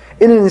threat.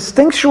 In an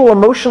instinctual,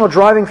 emotional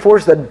driving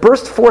force that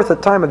bursts forth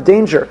at time of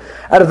danger,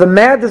 out of the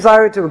mad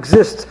desire to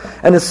exist,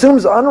 and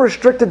assumes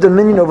unrestricted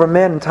dominion over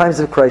man in times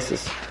of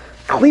crisis.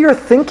 Clear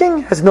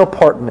thinking has no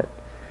part in it.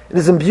 It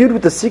is imbued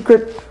with the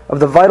secret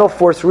of the vital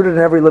force rooted in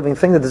every living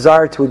thing, the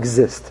desire to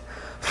exist.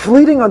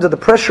 Fleeting under the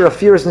pressure of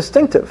fear is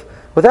instinctive,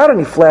 without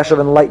any flash of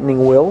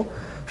enlightening will.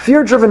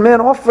 Fear-driven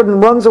man often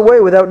runs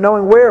away without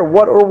knowing where,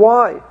 what, or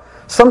why.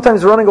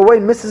 Sometimes running away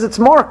misses its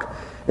mark,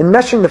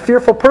 enmeshing the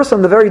fearful person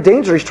in the very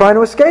danger he's trying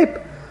to escape.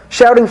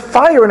 Shouting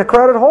fire in a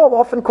crowded hall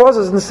often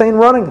causes insane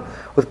running,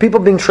 with people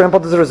being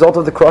trampled as a result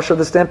of the crush of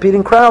the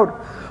stampeding crowd.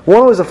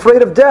 One who is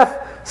afraid of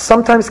death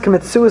sometimes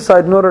commits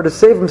suicide in order to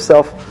save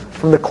himself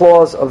from the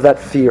claws of that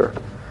fear.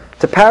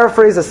 To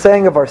paraphrase a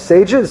saying of our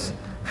sages,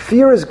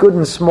 fear is good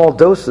in small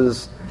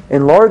doses.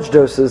 In large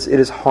doses, it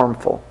is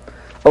harmful.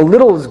 A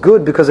little is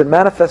good because it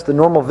manifests the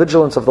normal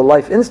vigilance of the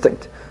life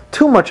instinct.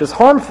 Too much is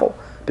harmful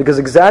because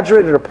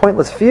exaggerated or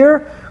pointless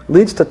fear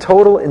leads to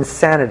total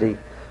insanity.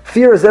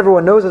 Fear, as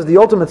everyone knows, is the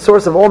ultimate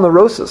source of all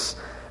neurosis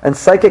and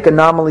psychic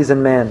anomalies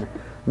in man.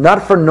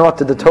 Not for naught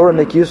did the Torah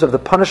make use of the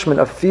punishment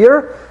of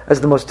fear as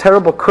the most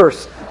terrible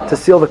curse to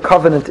seal the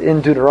covenant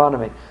in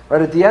Deuteronomy.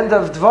 Right at the end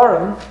of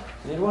Dvarim,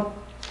 need one?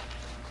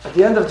 At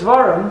the end of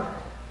Dvarim,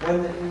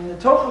 when in the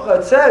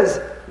Tochacha it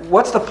says,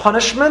 what's the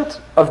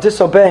punishment of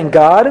disobeying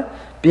God?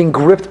 Being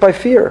gripped by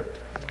fear.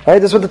 Right?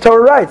 This is what the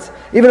Torah writes.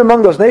 Even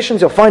among those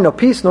nations you'll find no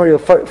peace, nor your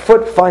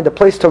foot find a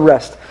place to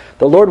rest.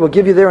 The Lord will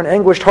give you there an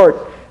anguished heart,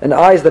 and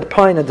eyes that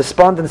pine, and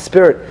despondent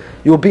spirit.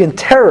 You will be in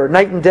terror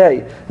night and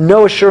day,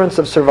 no assurance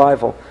of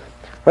survival.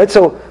 Right?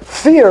 So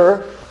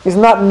fear is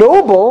not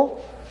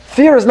noble,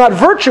 fear is not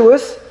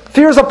virtuous,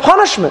 fear is a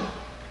punishment.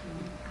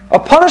 A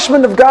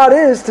punishment of God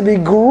is to be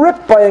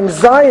gripped by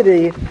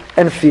anxiety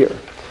and fear.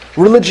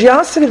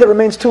 Religiosity that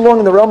remains too long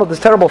in the realm of this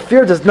terrible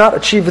fear does not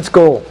achieve its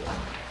goal.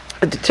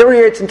 It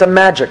deteriorates into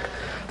magic.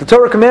 The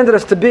Torah commanded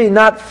us to be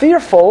not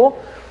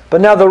fearful,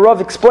 but now the Rav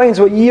explains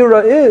what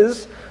Yira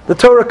is. The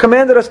Torah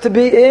commanded us to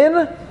be in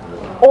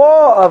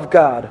awe of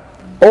God.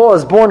 Awe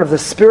is born of the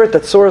spirit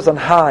that soars on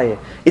high.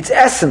 Its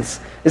essence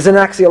is an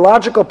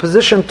axiological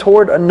position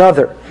toward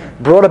another,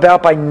 brought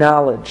about by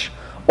knowledge.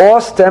 Awe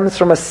stems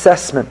from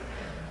assessment.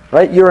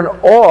 Right? You're in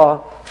awe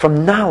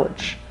from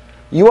knowledge.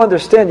 You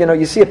understand,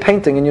 you see a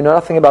painting and you know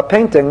nothing about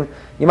painting,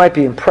 you might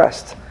be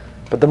impressed.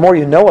 But the more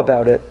you know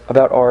about it,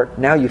 about art,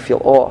 now you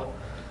feel awe.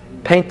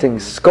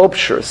 Paintings,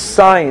 sculpture,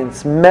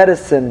 science,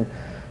 medicine,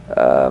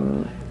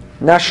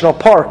 national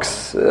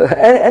parks,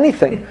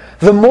 anything.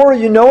 The more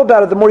you know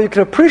about it, the more you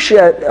can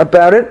appreciate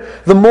about it,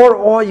 the more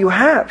awe you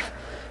have.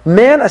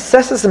 Man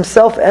assesses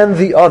himself and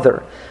the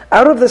other.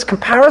 Out of this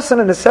comparison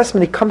and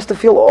assessment, he comes to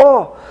feel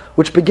awe,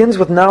 which begins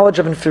with knowledge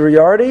of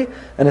inferiority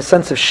and a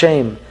sense of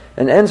shame,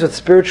 and ends with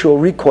spiritual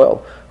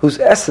recoil, whose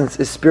essence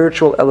is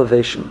spiritual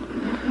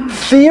elevation.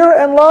 Fear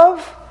and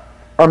love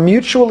are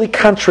mutually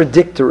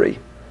contradictory,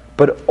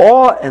 but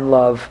awe and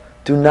love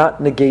do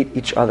not negate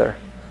each other.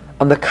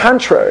 On the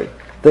contrary,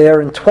 they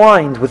are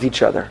entwined with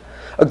each other.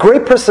 A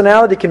great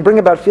personality can bring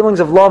about feelings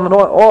of love and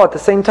awe at the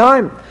same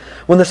time.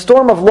 When the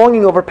storm of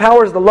longing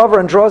overpowers the lover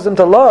and draws him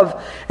to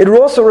love, it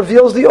also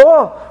reveals the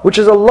awe, which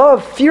is a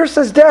love fierce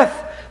as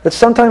death, that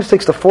sometimes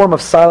takes the form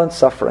of silent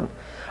suffering.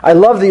 I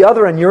love the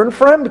other and yearn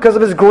for him because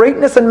of his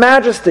greatness and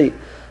majesty.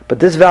 But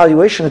this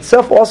valuation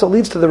itself also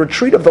leads to the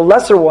retreat of the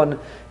lesser one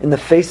in the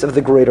face of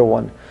the greater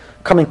one.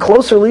 Coming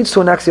closer leads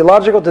to an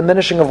axiological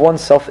diminishing of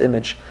one's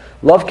self-image.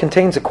 Love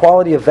contains a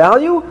quality of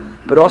value,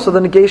 but also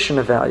the negation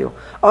of value.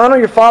 Honor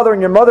your father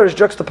and your mother is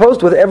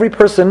juxtaposed with every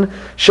person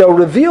shall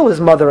reveal his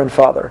mother and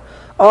father.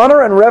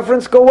 Honor and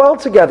reverence go well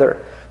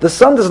together. The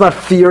son does not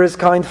fear his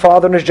kind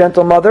father and his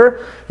gentle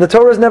mother. The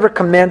Torah has never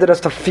commanded us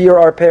to fear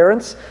our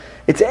parents.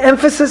 Its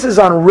emphasis is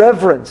on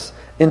reverence,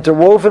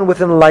 interwoven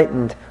with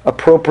enlightened,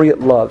 appropriate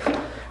love.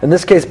 In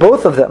this case,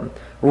 both of them,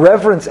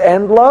 reverence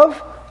and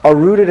love, are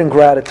rooted in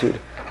gratitude.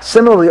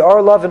 Similarly,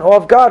 our love and awe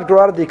of God grow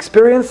out of the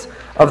experience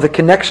of the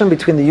connection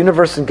between the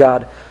universe and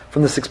God.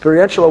 From this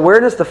experiential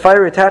awareness, the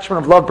fiery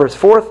attachment of love bursts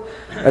forth,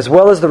 as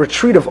well as the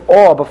retreat of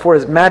awe before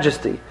His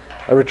majesty,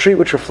 a retreat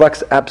which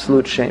reflects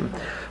absolute shame.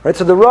 Right,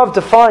 so the Rav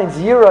defines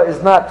Yira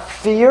is not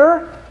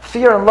fear.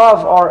 Fear and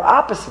love are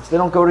opposites. They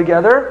don't go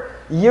together.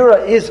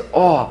 Yira is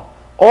awe.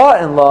 Awe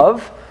and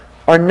love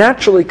are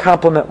naturally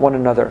complement one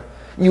another.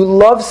 You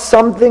love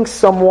something,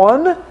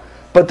 someone,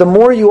 but the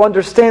more you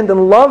understand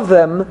and love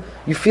them,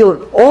 you feel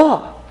an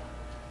awe.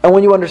 And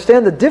when you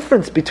understand the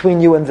difference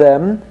between you and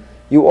them,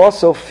 you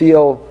also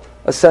feel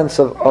a sense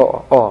of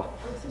awe.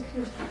 Was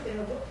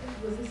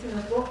this in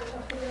a book?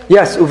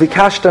 Yes,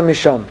 Uvikashta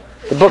Misham.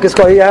 The book is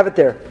called, you have it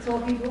there. It's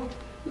all Hebrew?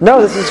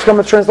 No, this is from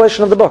a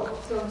translation of the book.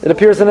 It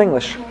appears in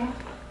English.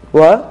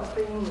 What?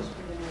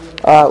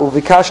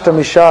 Uvikashta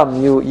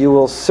Misham. You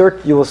will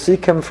search. You will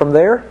seek him from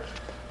there.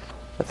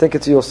 I think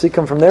it's you'll seek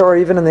him from there, or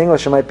even in the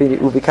English it might be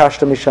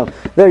Uvikashta Misham.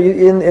 There,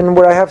 in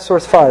where I have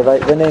source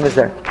 5, the name is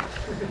there.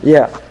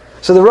 Yeah.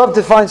 So the Rav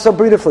defines so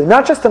beautifully,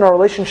 not just in our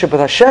relationship with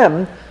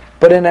Hashem,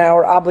 but in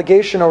our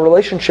obligation or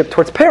relationship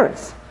towards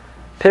parents.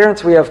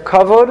 Parents, we have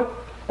kavod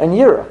and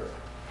yira,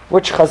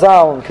 which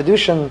Chazal and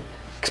Kedushin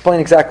explain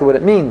exactly what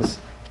it means.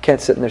 You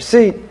can't sit in their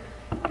seat,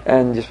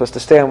 and you're supposed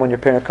to stand when your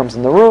parent comes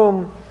in the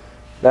room.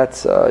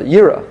 That's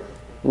yira.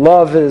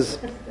 Love is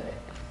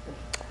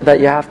that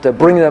you have to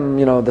bring them,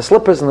 the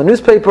slippers and the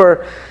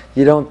newspaper.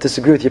 You don't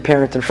disagree with your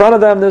parent in front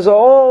of them. There's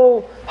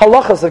all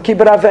halachas of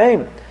kibbut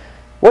avim.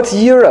 What's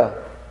yira?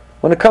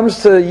 When it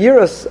comes to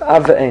yiras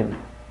avim,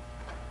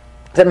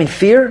 does that mean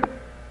fear?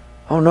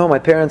 Oh no, my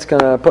parent's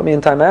going to put me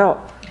in timeout.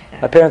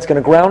 My parent's going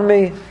to ground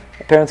me.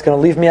 My parent's going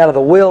to leave me out of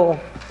the will.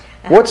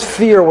 What's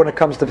fear when it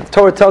comes to... The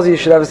Torah tells you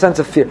should have a sense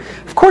of fear.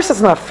 Of course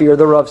it's not fear,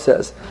 the Rav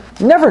says.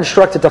 You're never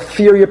instructed to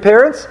fear your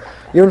parents.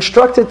 You're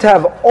instructed to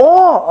have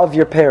awe of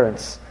your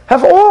parents.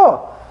 Have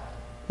awe.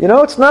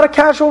 It's not a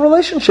casual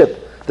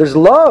relationship. There's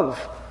love.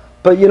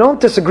 But you don't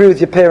disagree with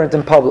your parent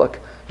in public.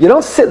 You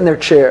don't sit in their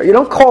chair. You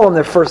don't call them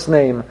their first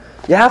name.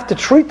 You have to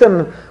treat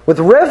them with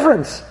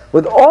reverence,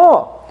 with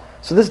awe.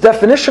 So this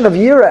definition of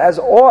yira as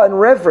awe and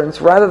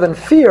reverence rather than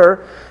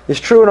fear is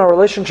true in our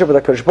relationship with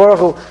HaKadosh Baruch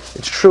Hu.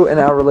 It's true in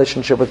our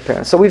relationship with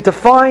parents. So we've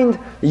defined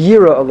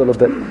yira a little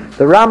bit.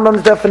 The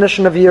Rambam's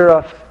definition of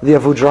yira, the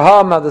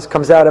Avudraham, how this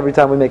comes out every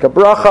time we make a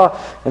bracha,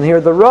 and here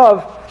the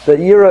Rav, that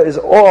yira is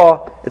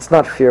awe, it's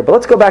not fear. But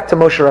let's go back to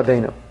Moshe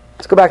Rabbeinu.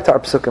 Let's go back to our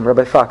psukim.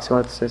 Rabbi Fox, you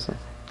wanted to say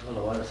something? Well,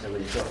 I want to say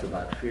when you talk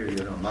about fear,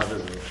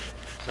 mothers will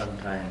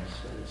sometimes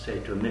say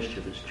to a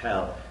mischievous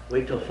child,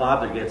 wait till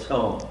father gets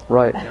home.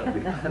 Right.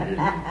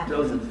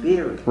 Those in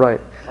fear. Right.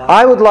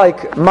 I would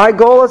like, my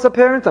goal as a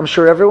parent, I'm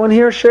sure everyone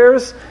here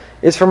shares,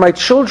 is for my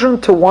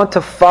children to want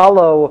to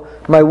follow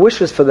my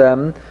wishes for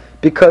them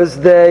because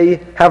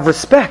they have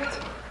respect.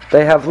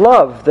 They have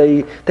love.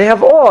 They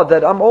have awe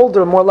that I'm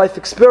older, more life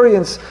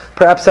experience,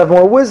 perhaps have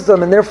more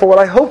wisdom, and therefore what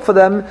I hope for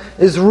them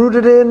is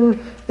rooted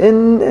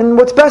in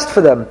what's best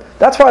for them.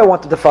 That's why I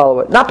wanted to follow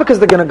it. Not because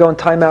they're going to go in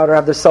timeout or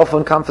have their cell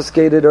phone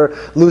confiscated or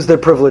lose their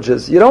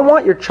privileges. You don't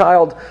want your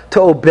child to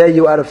obey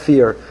you out of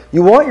fear.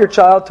 You want your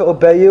child to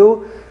obey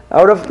you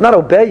not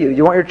obey you.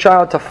 You want your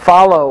child to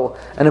follow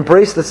and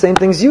embrace the same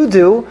things you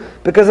do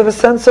because of a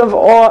sense of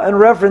awe and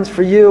reverence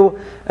for you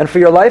and for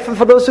your life and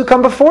for those who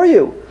come before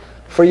you.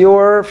 For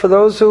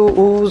those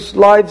whose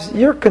lives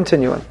you're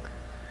continuing.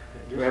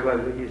 Rabbi,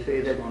 when you say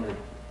that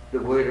the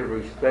word of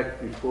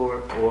respect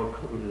before awe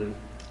comes in,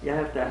 you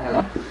have to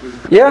have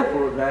respect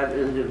for that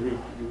individual.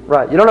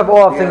 Right. You don't have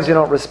awe of things you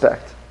don't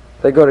respect.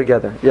 They go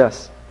together.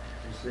 Yes.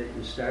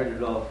 You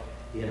started off,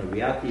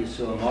 V'yati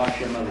Yisrael Ma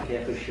Hashem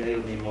Elokecha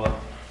Sheil Mimot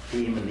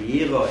Tim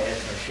L'Yiro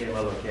Es Hashem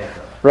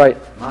Elokecha. Right.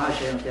 Ma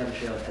Hashem Elokecha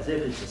Sheil, as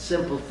if it's a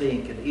simple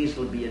thing, can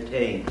easily be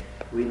attained.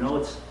 We know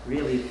it's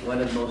really one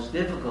of the most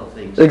difficult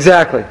things.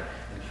 Exactly.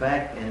 In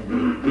fact, in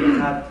the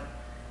Birkat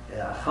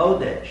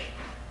Chodesh,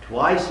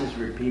 twice is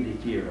repeated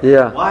here.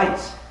 Yeah.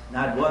 Twice,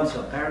 not once.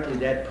 So apparently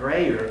that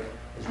prayer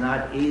is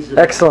not easy.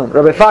 Excellent.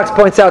 Rabbi Fox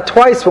points out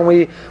twice when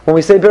we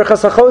say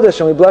Birchas HaChodesh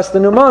and we bless the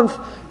new month,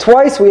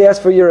 twice we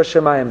ask for Yiras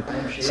Shamayim.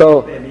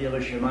 So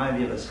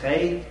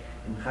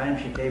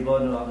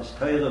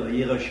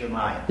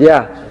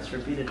yeah. So it's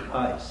repeated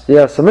twice.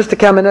 Yeah, so Mr.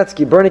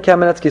 Kamenetsky, Bernie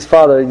Kamenetsky's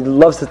father, he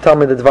loves to tell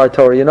me the Dvar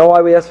Torah. You know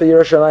why we ask for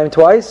Yiras Shamayim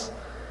twice?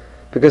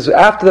 Because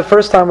after the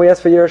first time we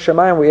ask for Yiras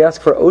Shamayim, we ask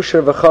for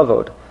Osher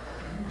v'Chavod,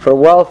 for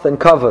wealth and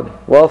kavod,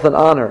 wealth and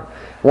honor.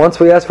 Once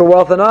we ask for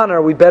wealth and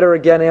honor, we better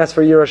again ask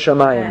for Yiras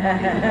Shamayim.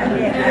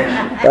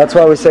 That's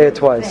why we say it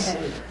twice.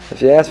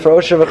 If you ask for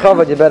Osher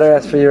v'Chavod, you better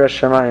ask for Yiras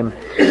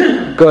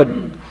Shamayim.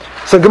 Good.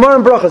 So Gemara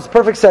and Brachos,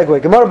 perfect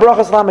segue. Gemara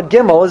Brachos Lamed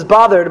Gimel is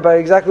bothered by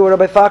exactly what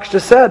Rabbi Fox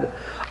just said.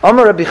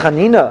 Amar Rabbi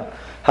Chanina,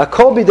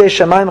 Hakol bidei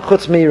Shamayim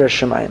chutz miyiras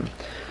Shamayim.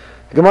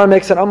 The Gemara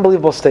makes an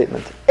unbelievable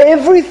statement.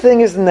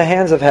 Everything is in the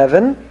hands of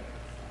heaven,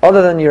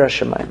 other than Yiras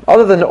Shamayim,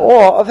 other than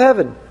awe of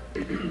heaven.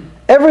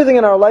 Everything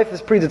in our life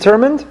is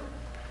predetermined,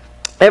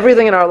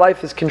 Everything in our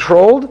life is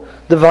controlled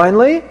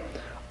divinely,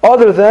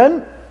 other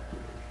than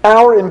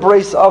our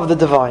embrace of the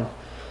divine.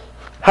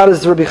 How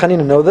does Rabbi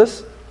Chanina know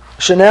this?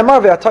 From the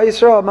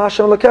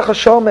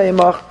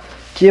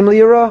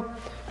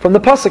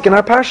pasuk in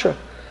our parsha.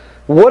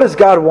 What does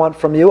God want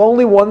from you?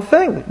 Only one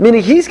thing.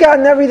 Meaning He's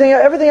gotten everything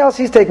else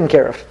He's taken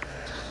care of.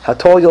 How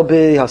tall you'll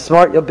be, how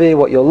smart you'll be,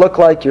 what you'll look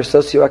like, your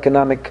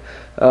socioeconomic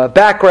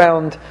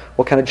background,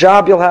 what kind of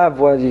job you'll have,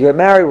 when you get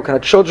married, what kind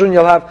of children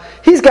you'll have.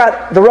 He's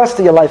got the rest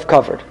of your life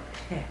covered.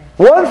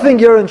 One thing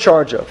you're in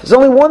charge of. There's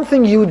only one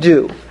thing you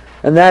do,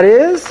 and that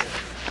is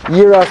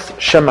Yiras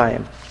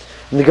Shamayim.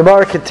 And the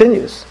Gemara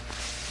continues.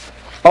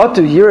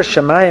 Atu Yiras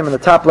Shamayim in the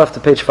top left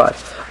of page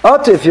 5.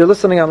 Atu, if you're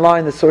listening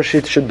online, the source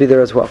sheet should be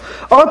there as well.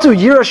 Atu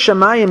Yiras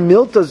Shamayim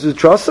Milta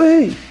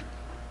Zutrasei.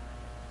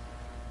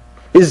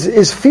 Is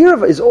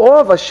awe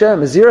of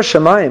Hashem, is Yiras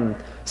Shamayim,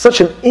 such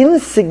an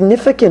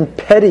insignificant,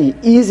 petty,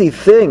 easy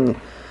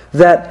thing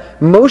that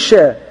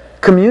Moshe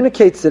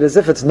communicates it as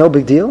if it's no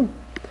big deal?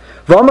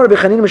 God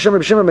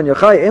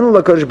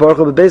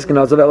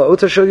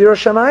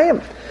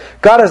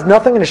has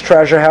nothing in His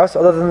treasure house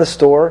other than a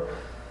store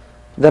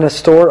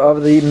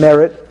of the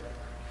merit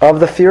of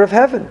the fear of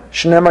heaven.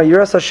 Hashem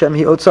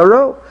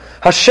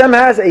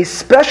has a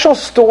special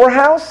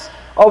storehouse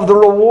of the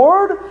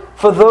reward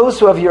for those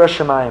who have Yiras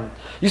Shamayim.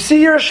 You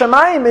see, Yiras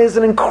Shamayim is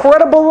an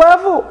incredible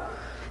level.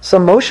 So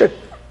Moshe,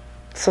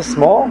 so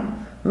small.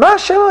 What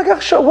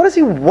does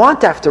he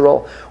want after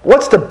all?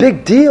 What's the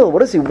big deal? What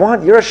does he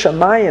want? Yiras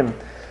Shamayim.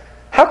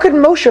 How could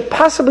Moshe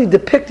possibly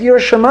depict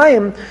Yiras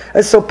Shamayim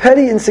as so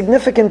petty,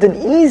 insignificant, and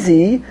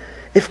easy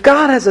if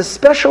God has a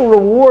special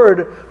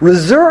reward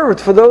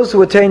reserved for those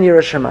who attain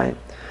Yiras Shamayim?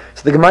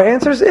 So the Gemara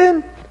answers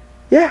in,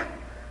 yeah.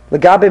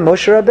 L'gabe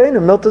Moshe Rabbeinu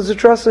milta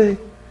zutrasei.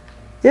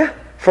 Yeah,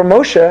 for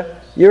Moshe,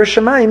 Yiras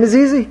Shamayim is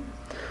easy.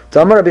 It's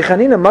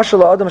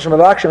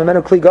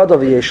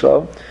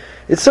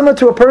similar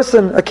to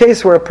a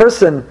case where a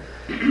person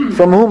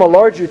from whom a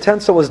large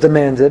utensil was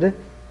demanded,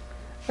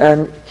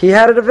 and he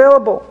had it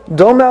available.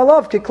 Dome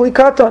alav kikli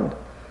katan.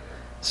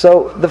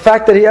 So the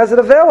fact that he has it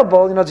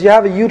available, you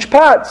have a huge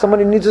pot,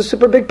 somebody needs a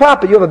super big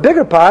pot, but you have a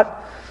bigger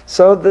pot,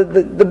 so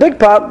the big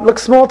pot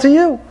looks small to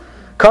you.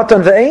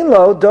 Katan ve'ein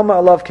lo, dome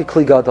alav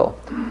kikli gadol.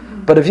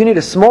 But if you need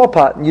a small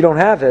pot and you don't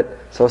have it,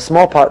 so a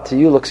small pot to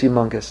you looks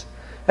humongous.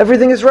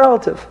 Everything is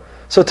relative.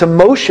 So to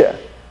Moshe,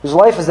 whose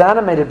life is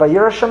animated by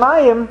Yiras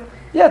Shamayim,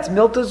 yeah, it's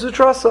milta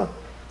zutrasa.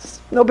 It's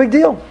no big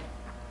deal.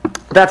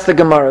 That's the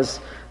Gemara's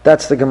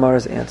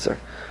answer.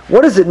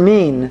 What does it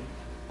mean?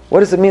 What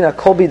does it mean?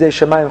 Akol bidei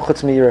Shamayim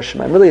chutz mi Yiras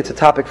Shamayim. Really, it's a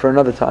topic for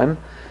another time.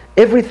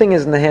 Everything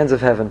is in the hands of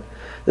heaven.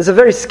 There's a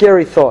very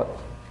scary thought.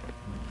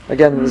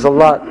 Again, there's a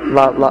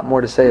lot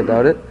more to say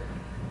about it.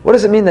 What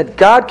does it mean that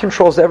God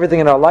controls everything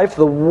in our life?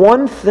 The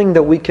one thing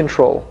that we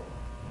control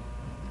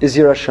is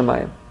Yiras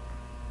Shamayim.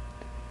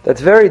 That's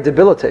very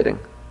debilitating.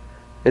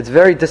 It's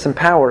very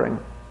disempowering.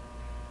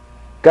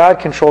 God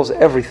controls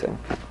everything.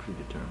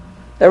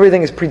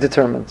 Everything is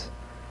predetermined.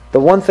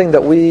 The one thing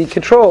that we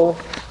control,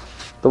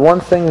 the one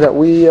thing that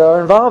we are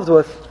involved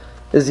with,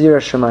 is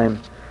Yiras Shamayim.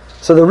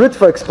 So the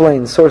Ritva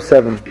explains, source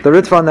 7, the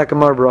Ritva on that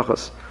Gemara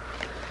Brachos.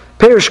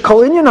 Perish kol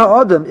inyan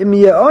ha'adam im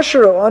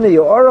ye'asher o ani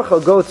o arach o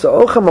gotza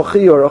ochem o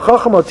chiyor o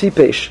chacham o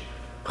tipesh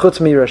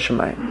chutz mi Yiras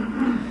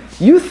Shamayim.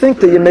 You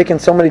think that you're making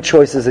so many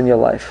choices in your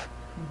life.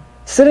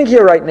 Sitting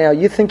here right now,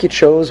 you think you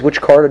chose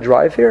which car to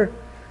drive here?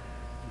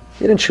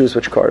 You didn't choose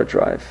which car to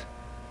drive.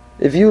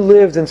 If you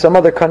lived in some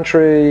other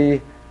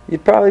country,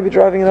 you'd probably be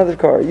driving another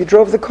car. You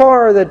drove the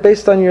car that,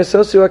 based on your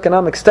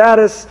socioeconomic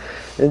status,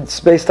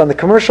 it's based on the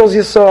commercials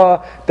you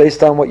saw,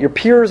 based on what your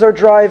peers are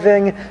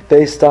driving,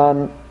 based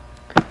on...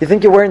 You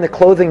think you're wearing the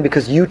clothing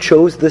because you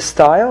chose this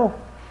style?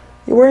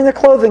 You're wearing the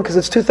clothing because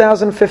it's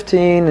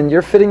 2015 and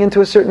you're fitting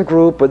into a certain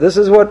group, or this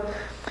is what...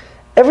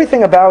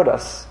 Everything about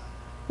us,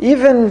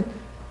 even...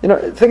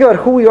 think about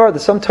who we are, the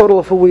sum total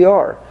of who we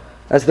are.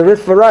 As the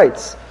Ritva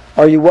writes,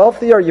 are you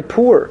wealthy, are you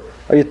poor?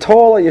 Are you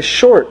tall, are you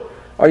short?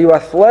 Are you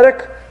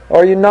athletic,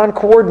 or are you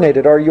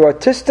non-coordinated? Are you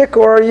artistic,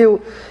 or are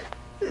you...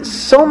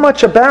 So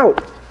much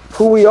about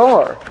who we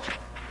are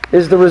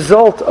is the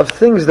result of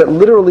things that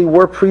literally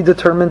were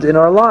predetermined in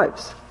our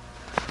lives.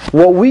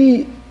 What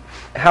we,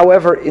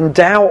 however,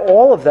 endow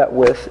all of that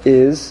with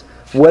is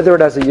whether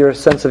it has a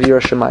sense of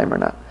Yiras Shamayim or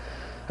not.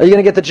 Are you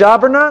going to get the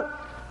job or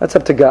not? That's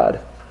up to God.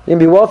 You're going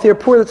to be wealthy or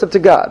poor, that's up to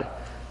God.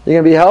 You're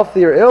going to be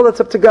healthy or ill, that's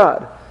up to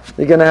God.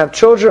 You're going to have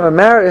children or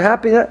marry,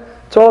 happy,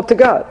 it's all up to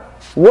God.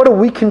 What do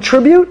we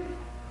contribute?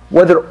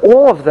 Whether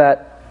all of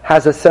that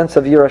has a sense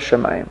of Yiras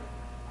Shamayim.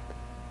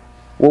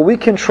 What we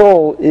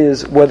control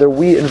is whether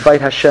we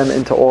invite Hashem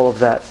into all of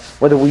that,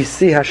 whether we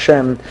see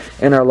Hashem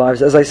in our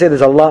lives. As I say,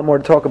 there's a lot more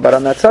to talk about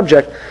on that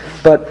subject,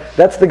 but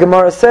that's the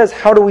Gemara says.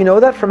 How do we know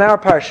that? From our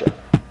parsha.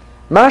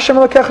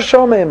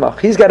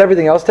 He's got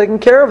everything else taken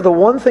care of. The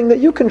one thing that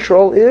you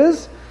control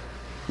is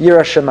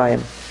Yiras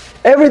Shamayim.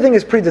 Everything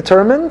is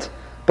predetermined,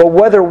 but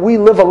whether we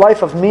live a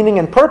life of meaning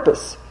and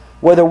purpose,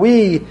 whether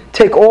we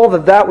take all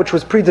of that which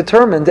was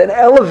predetermined and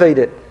elevate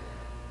it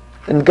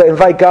and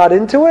invite God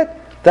into it,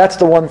 That's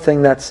the one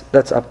thing that's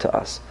up to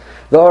us.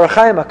 The Or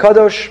HaChaim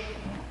HaKadosh,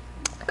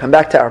 come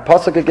back to our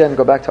pasuk again,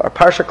 go back to our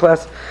parsha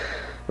class.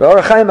 The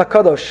Or HaChaim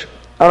HaKadosh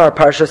on our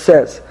parsha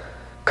says,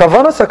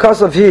 Kavanas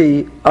HaKasav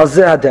hi al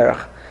zeh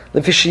haderech,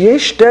 lefi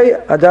sheyesh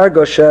shtei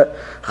hadargos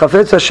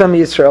shechavitz Hashem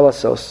Yisrael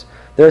asos.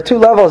 There are two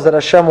levels that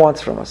Hashem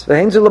wants from us.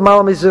 V'heinzu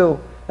l'mala mizu,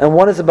 and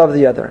one is above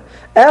the other.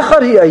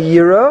 Echad hi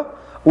ayira,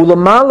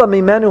 u'l'mala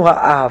mimenu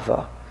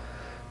ha'ava.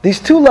 These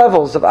two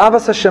levels of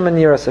Avas Hashem and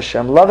Yiras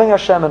Hashem, loving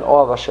Hashem and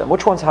awe of Hashem,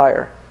 which one's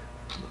higher?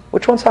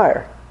 Which one's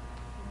higher?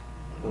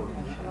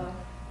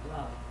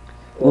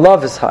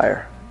 Love is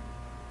higher.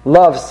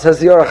 Love, says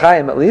the Or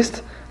HaChaim at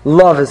least,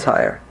 love is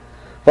higher.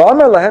 Even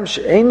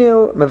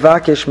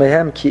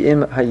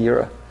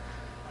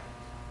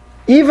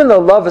though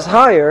love is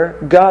higher,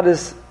 God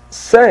is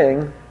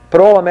saying,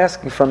 but all I'm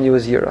asking from you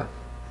is Yira.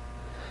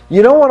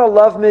 You don't want to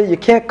love me, you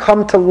can't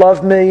come to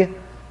love me,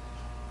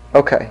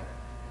 okay.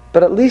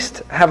 But at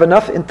least have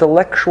enough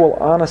intellectual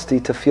honesty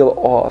to feel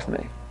awe of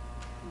me.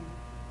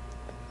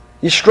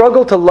 You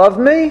struggle to love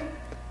me,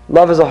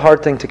 love is a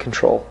hard thing to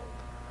control.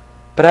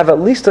 But have at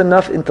least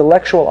enough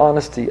intellectual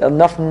honesty,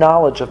 enough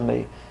knowledge of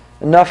me,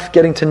 enough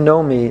getting to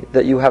know me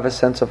that you have a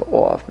sense of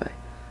awe of me.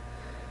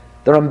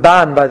 The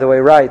Ramban, by the way,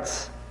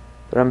 writes,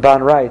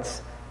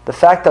 the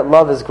fact that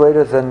love is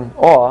greater than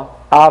awe,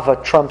 Ava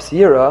trumps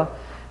Yira,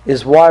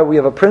 is why we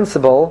have a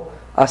principle,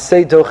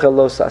 Aseh dochel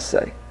lo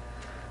saseh.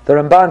 The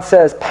Ramban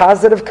says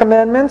positive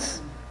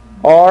commandments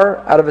are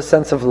out of a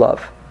sense of love.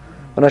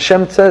 When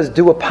Hashem says,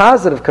 do a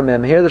positive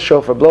commandment, hear the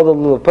shofar, blow the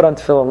lulav, put on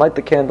tefillin, light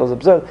the candles,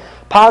 observe.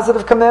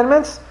 Positive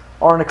commandments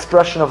are an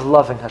expression of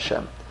loving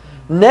Hashem.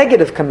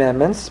 Negative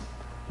commandments,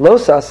 lo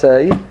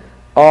saseh,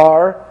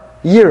 are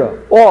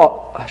yira.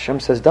 Or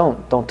Hashem says,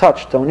 don't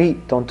touch, don't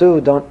eat,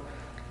 don't.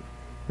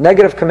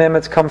 Negative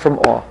commandments come from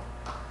awe.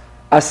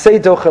 Aseh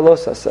dochel lo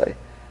saseh.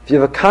 If you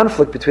have a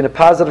conflict between a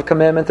positive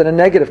commandment and a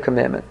negative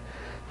commandment,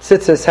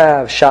 tzitzis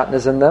have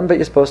shatnas in them, but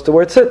you're supposed to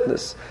wear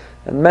tzitnis.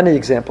 And many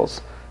examples.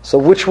 So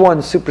which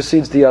one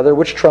supersedes the other?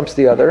 Which trumps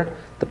the other?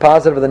 The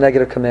positive or the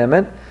negative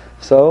commandment?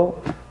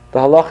 So the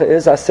halacha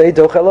is aseh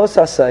dochel lo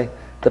saseh.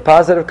 The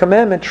positive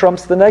commandment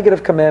trumps the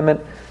negative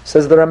commandment.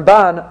 Says the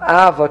Ramban,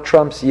 Ava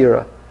trumps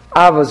Yira.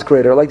 Ava is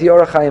greater, like the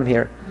Or HaChaim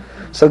here.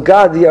 So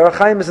God, the Or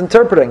HaChaim is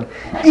interpreting.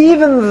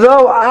 Even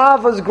though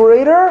Ava is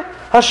greater,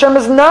 Hashem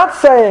is not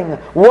saying,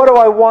 what do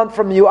I want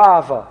from you,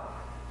 Ava?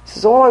 He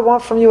says, all I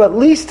want from you at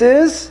least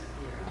is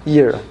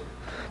Yira.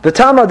 Because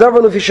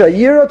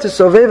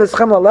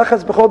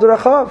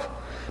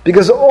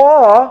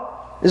awe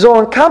is all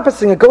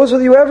encompassing, it goes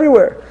with you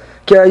everywhere.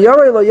 Because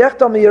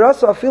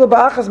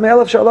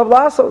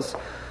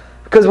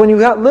when you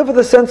live with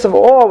a sense of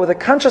awe, with a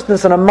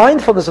consciousness and a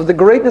mindfulness of the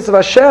greatness of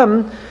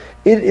Hashem,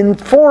 it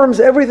informs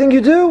everything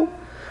you do.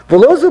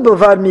 Dictate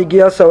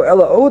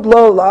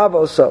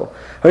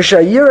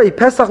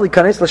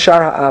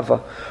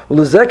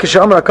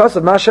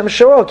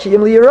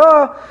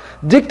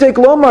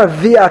lomar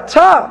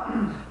viata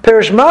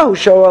perish mahu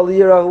shoal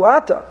yirahu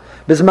ata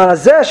bizman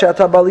hazeh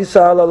she'ata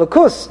balisa ala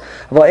lakus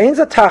אבל אין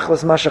זה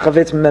תכלס מה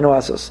שחפץ ממנו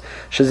עשוס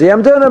שזה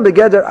יעמדנו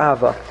בגדר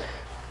אהבה.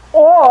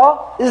 Awe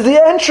is the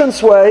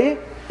entranceway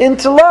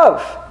into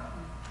love.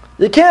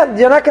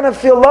 You're not going to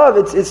feel love.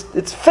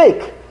 It's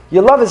fake.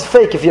 Your love is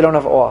fake if you don't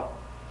have awe.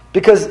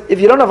 Because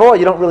if you don't have awe,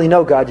 you don't really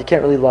know God. You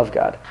can't really love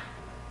God.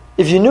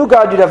 If you knew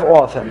God, you'd have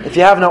awe of Him. If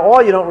you have no awe,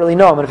 you don't really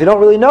know Him. And if you don't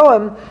really know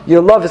Him,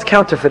 your love is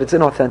counterfeit. It's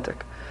inauthentic.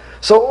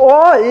 So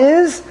awe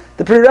is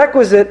the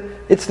prerequisite.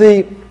 It's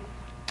the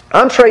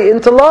entree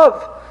into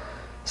love.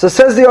 So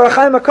says the Or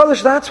HaChaim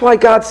HaKadosh, that's why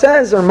God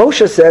says, or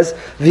Moshe says,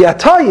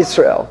 V'yata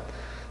Yisrael.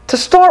 To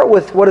start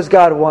with, what does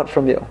God want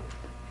from you?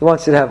 He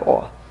wants you to have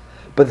awe.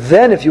 But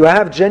then if you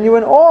have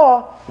genuine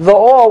awe, the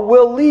awe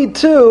will lead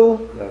to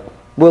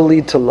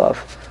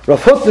love.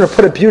 Rav Hutner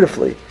put it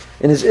beautifully.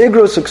 In his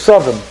Igros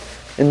Uksavim,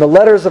 in the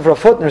letters of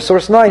Rav Hutner,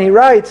 source 9, he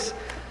writes,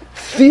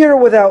 fear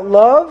without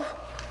love,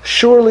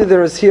 surely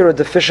there is here a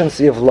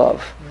deficiency of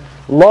love.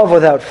 Love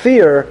without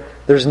fear,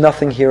 there's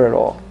nothing here at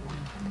all.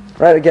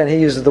 Right? Again, he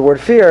uses the word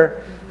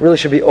fear, really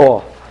should be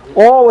awe.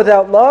 Awe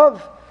without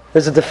love,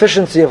 there's a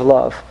deficiency of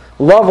love.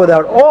 Love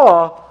without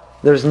awe,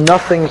 there's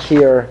nothing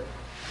here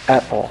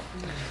at all.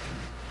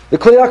 The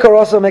Kli Yakar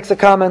also makes a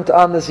comment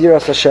on this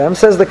Yiras Hashem.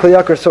 Says the Kli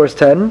Yakar, source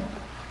 10,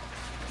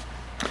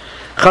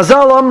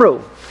 Chazal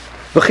Amru,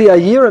 V'chi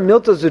ayira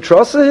milta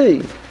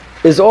zutrosahi.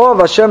 Is awe of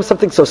Hashem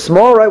something so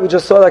small, right? We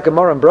just saw that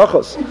Gemara in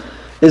Brachos.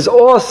 Is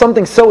awe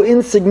something so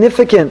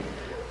insignificant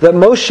that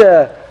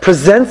Moshe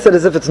presents it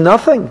as if it's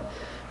nothing?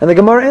 And the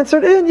Gemara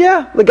answered,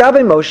 yeah,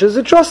 L'gabe Moshe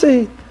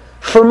zutrosahi.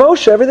 For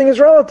Moshe, everything is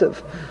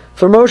relative.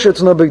 For Moshe,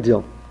 it's no big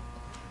deal.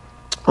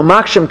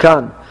 Umakshim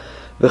kan.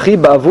 V'chi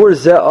ba'avur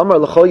zeh amar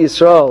l'chol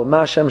Yisrael ma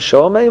Hashem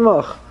sho'am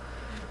eimach.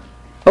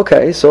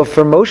 Okay, so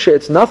for Moshe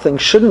it's nothing.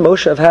 Shouldn't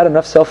Moshe have had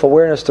enough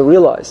self-awareness to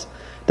realize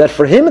that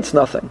for him it's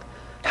nothing?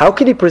 How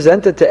could he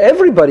present it to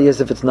everybody as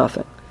if it's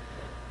nothing?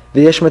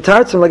 V'yesh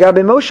metartzim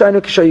l'gabe Moshe,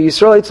 ainu kishayu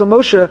Yisrael etzel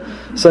Moshe,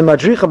 so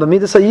madricha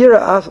b'midas hayira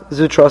az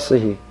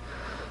zutrasahi.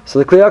 So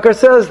the Kli Yakar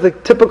says the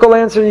typical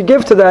answer you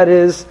give to that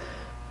is,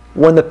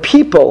 when the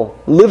people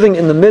living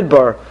in the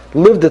Midbar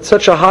lived at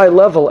such a high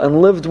level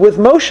and lived with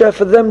Moshe,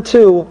 for them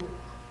too,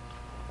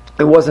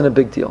 it wasn't a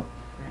big deal.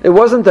 It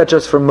wasn't that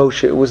just for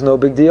Moshe it was no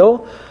big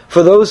deal.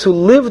 For those who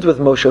lived with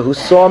Moshe, who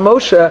saw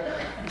Moshe,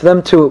 for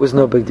them too it was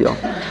no big deal.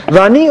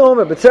 Vani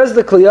Omer, but says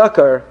the Kli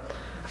Yakar,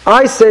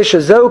 I say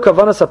Shezeu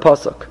Kavanas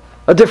HaPasuk,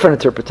 a different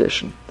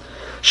interpretation.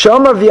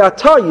 Shamar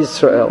V'ata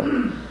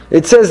Yisrael.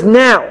 It says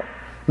now.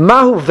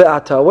 Mahu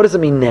V'ata. What does it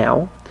mean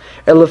now?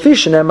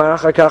 Since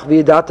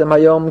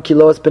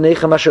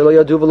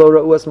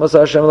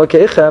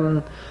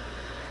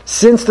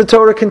the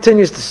Torah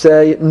continues to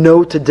say,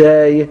 know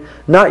today,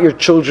 not your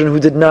children who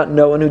did not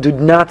know and who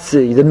did not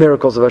see the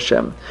miracles of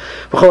Hashem.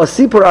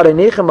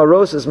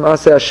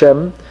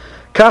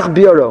 Kach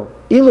bioro,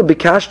 ilu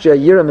bikashti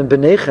ayiram in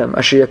benechem,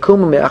 asher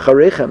yakumu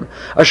me'acharechem,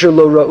 asher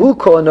lo ra'u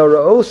kol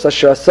anoraos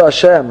asher asa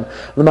Hashem,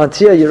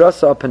 l'mantia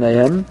yirasa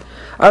apanayim,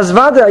 as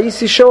vada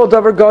ayisi shol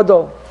davar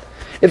gadol.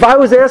 If I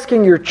was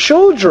asking your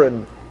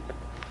children,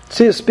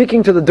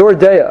 speaking to the Dor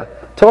Deya,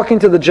 talking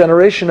to the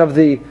generation of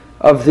the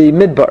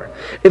Midbar,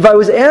 if I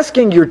was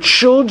asking your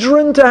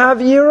children to have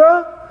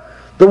Yira,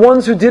 the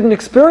ones who didn't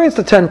experience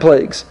the 10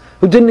 plagues,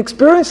 who didn't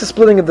experience the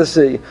splitting of the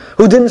sea,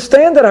 who didn't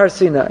stand at Har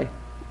Sinai,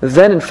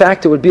 then in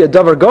fact it would be a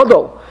davar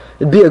gadol.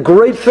 It'd be a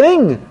great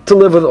thing to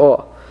live with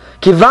awe.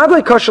 It's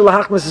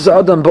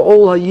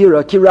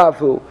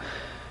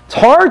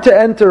hard to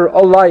enter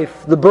a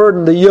life, the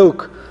burden, the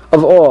yoke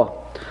of awe.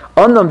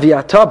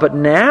 But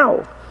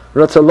now,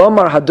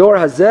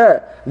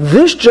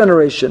 this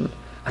generation,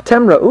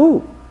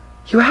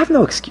 you have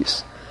no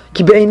excuse.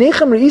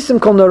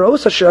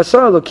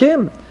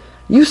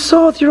 You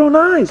saw with your own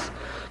eyes.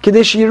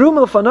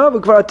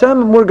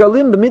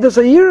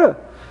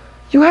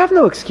 You have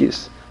no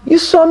excuse. You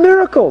saw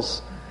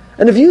miracles.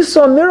 And if you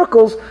saw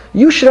miracles,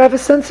 you should have a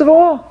sense of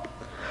awe.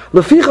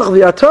 לפיכך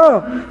ואתה,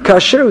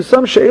 כאשר הוא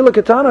שם שאלה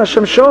קטנה,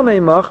 השם שואל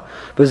מעמך,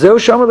 וזהו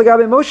שאמר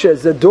לגבי משה,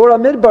 זה דור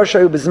המדבר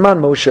שהיו בזמן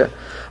משה.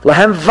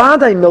 להם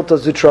ודאי מילתא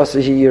זו תרסה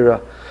היראה.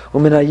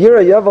 ומן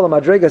היראה יבוא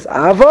למדרגת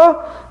אהבה,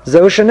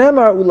 זהו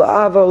שנאמר,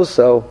 ולאהבה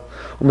עושו.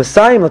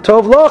 ומסיים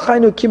לטוב לו,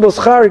 חיינו קיבל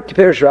שכר,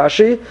 כפרש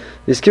רש"י,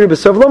 והזכיר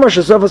בסוף לומר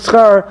שסוף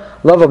השכר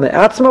לבוא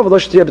מעצמו, ולא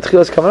שתהיה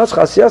בתחילת כוונתך,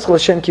 עשייתך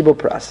לשם קיבל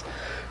פרס.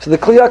 So the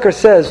Kli Yakar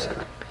says,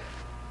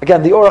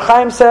 again, the Or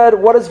HaChaim said,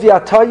 what does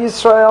V'ata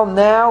Yisrael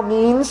now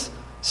means?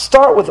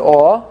 Start with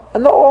awe,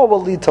 and the awe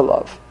will lead to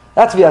love.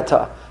 That's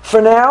V'ata.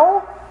 For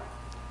now,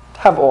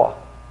 have awe.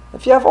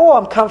 If you have awe,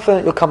 I'm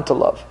confident you'll come to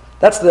love.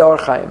 That's the Or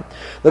HaChaim.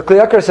 The Kli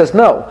Yakar says,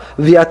 no.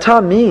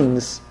 V'ata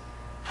means,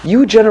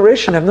 you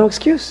generation have no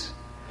excuse.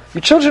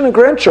 Your children and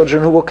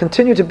grandchildren who will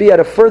continue to be at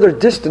a further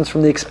distance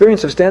from the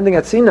experience of standing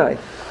at Sinai,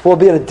 who will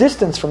be at a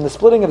distance from the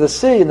splitting of the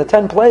sea and the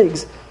 10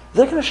 plagues,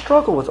 they're going to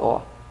struggle with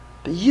awe.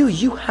 But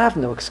you have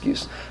no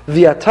excuse.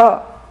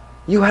 V'ata,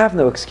 you have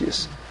no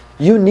excuse.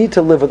 You need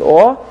to live with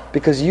awe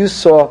because you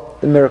saw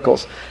the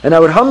miracles. And I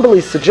would humbly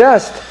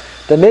suggest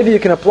that maybe you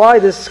can apply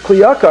this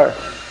Kli Yakar.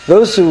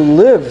 Those who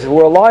lived, who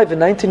were alive in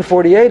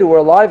 1948, who were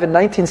alive in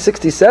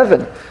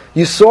 1967,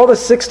 you saw the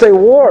 6-day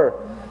war.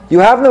 You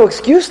have no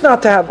excuse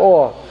not to have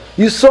awe.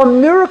 You saw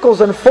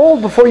miracles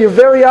unfold before your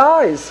very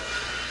eyes.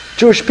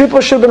 Jewish people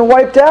should have been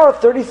wiped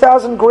out.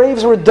 30,000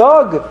 graves were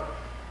dug.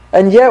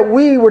 And yet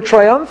we were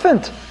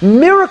triumphant.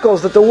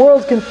 Miracles that the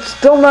world can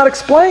still not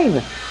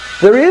explain.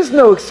 There is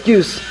no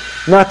excuse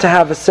not to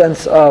have a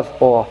sense of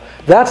awe.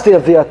 That's the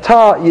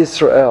V'ata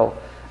Yisrael.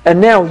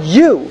 And now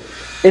you,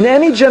 in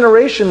any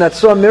generation that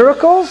saw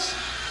miracles,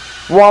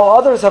 while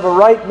others have a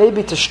right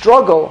maybe to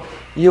struggle,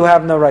 you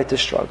have no right to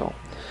struggle.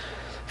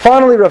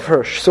 Finally, Rav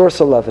Hirsch,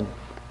 source 11.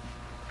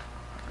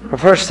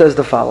 Rav Hirsch says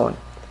the following.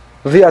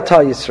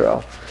 V'ata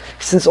Yisrael.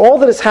 Since all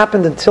that has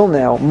happened until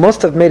now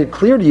must have made it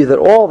clear to you that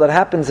all that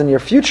happens in your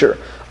future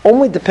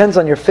only depends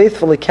on your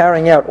faithfully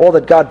carrying out all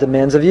that God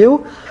demands of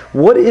you,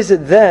 what is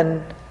it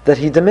then that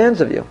He demands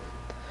of you?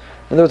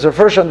 In other words, Rav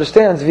Hirsch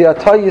understands V'ata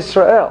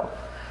Yisrael.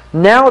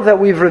 Now that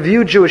we've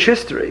reviewed Jewish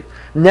history,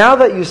 now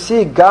that you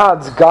see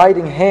God's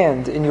guiding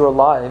hand in your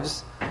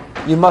lives,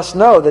 you must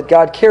know that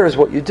God cares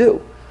what you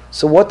do.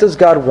 So what does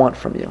God want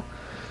from you?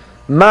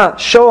 Ma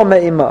shoa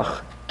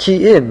me'imach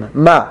ki'im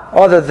ma,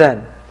 other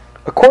than.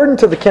 According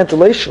to the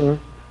cantillation,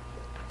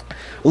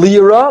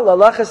 liyira,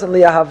 lalachas, and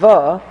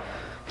liyahava,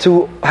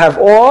 to have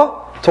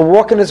awe, to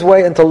walk in His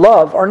way, and to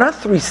love are not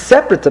 3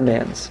 separate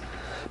demands.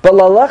 But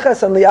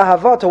lalachas and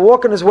liyahava, to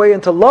walk in His way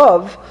and to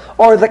love,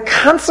 are the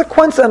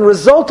consequence and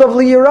result of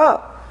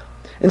liyira,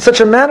 in such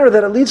a manner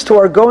that it leads to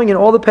our going in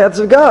all the paths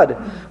of God,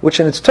 which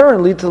in its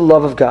turn lead to the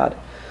love of God.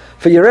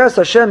 For Yiras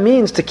Hashem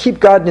means to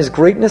keep God in His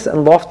greatness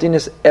and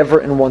loftiness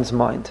ever in one's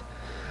mind.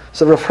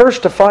 So Rav Hirsch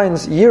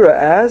defines Yira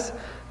as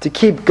to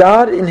keep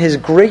God in His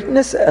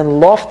greatness and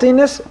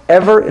loftiness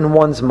ever in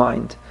one's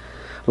mind.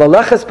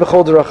 Laleches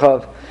b'chol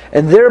derachav,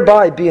 and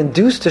thereby be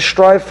induced to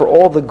strive for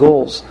all the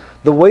goals,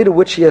 the way to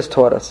which He has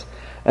taught us.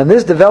 And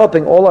this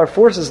developing all our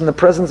forces in the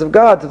presence of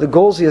God to the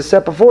goals He has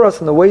set before us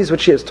and the ways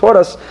which He has taught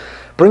us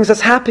brings us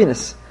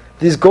happiness.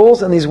 These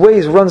goals and these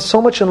ways run so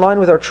much in line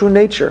with our true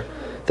nature.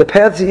 The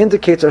paths he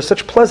indicates are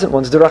such pleasant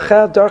ones.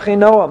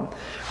 The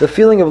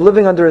feeling of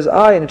living under his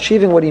eye and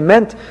achieving what he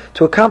meant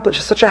to accomplish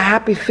is such a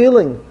happy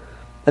feeling.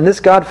 And this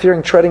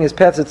God-fearing treading his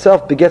paths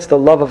itself begets the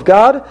love of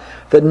God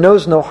that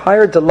knows no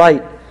higher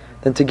delight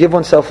than to give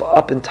oneself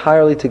up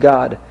entirely to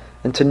God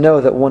and to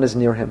know that one is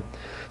near him.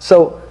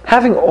 So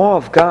having awe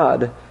of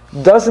God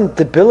doesn't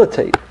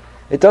debilitate.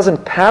 It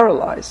doesn't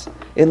paralyze.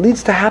 It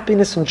leads to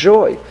happiness and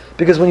joy.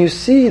 Because when you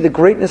see the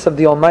greatness of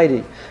the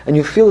Almighty and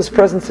you feel His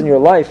presence in your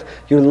life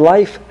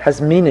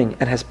has meaning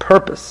and has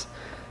purpose.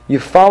 You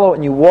follow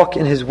and you walk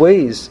in His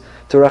ways.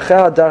 You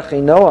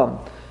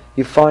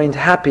find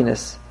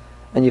happiness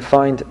and you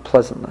find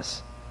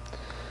pleasantness.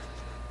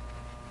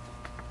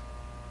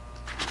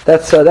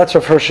 That's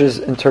Rav Hirsch's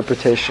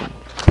interpretation.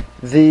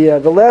 The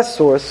last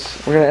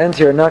source, we're going to end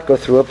here and not go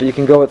through it, but you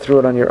can go through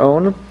it on your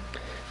own.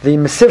 The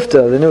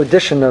Mesivta, the new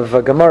edition of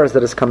Gemaras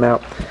that has come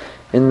out,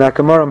 in that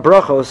Gemara in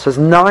Brachos, has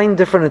 9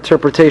 different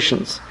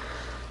interpretations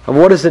of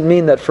what does it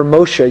mean that for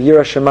Moshe,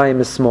 Yirah Shamayim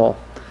is small.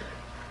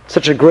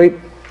 Such a great,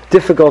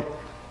 difficult,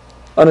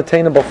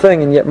 unattainable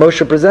thing, and yet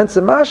Moshe presents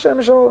it,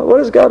 what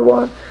does God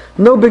want?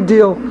 No big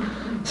deal.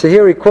 So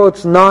here he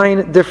quotes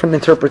 9 different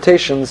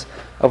interpretations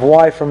of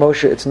why for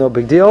Moshe it's no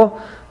big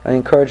deal. I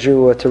encourage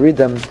you to read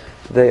them.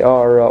 They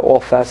are all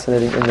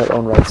fascinating in their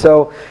own right.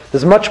 So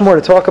there's much more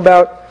to talk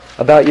about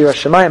Yirah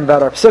Shamayim,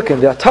 about our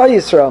psukim. V'atah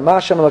Yisrael, Ma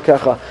Hashem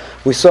Elokecha.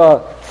 We saw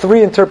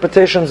 3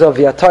 interpretations of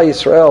V'atah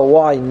Yisrael.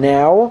 Why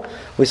now?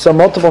 We saw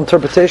multiple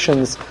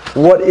interpretations.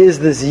 What is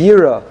this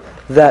Yirah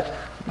that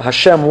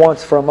Hashem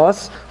wants from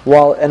us?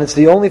 And it's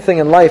the only thing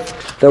in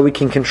life that we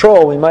can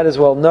control. We might as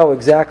well know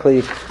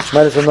exactly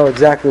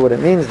what it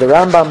means. The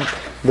Rambam,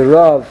 the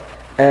Rav,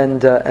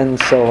 and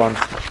so on.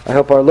 I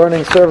hope our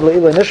learning served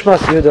Le'ila Nishmas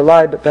Yehuda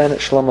Leib Ben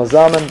Shlomo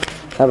Zalman.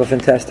 Have a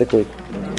fantastic week.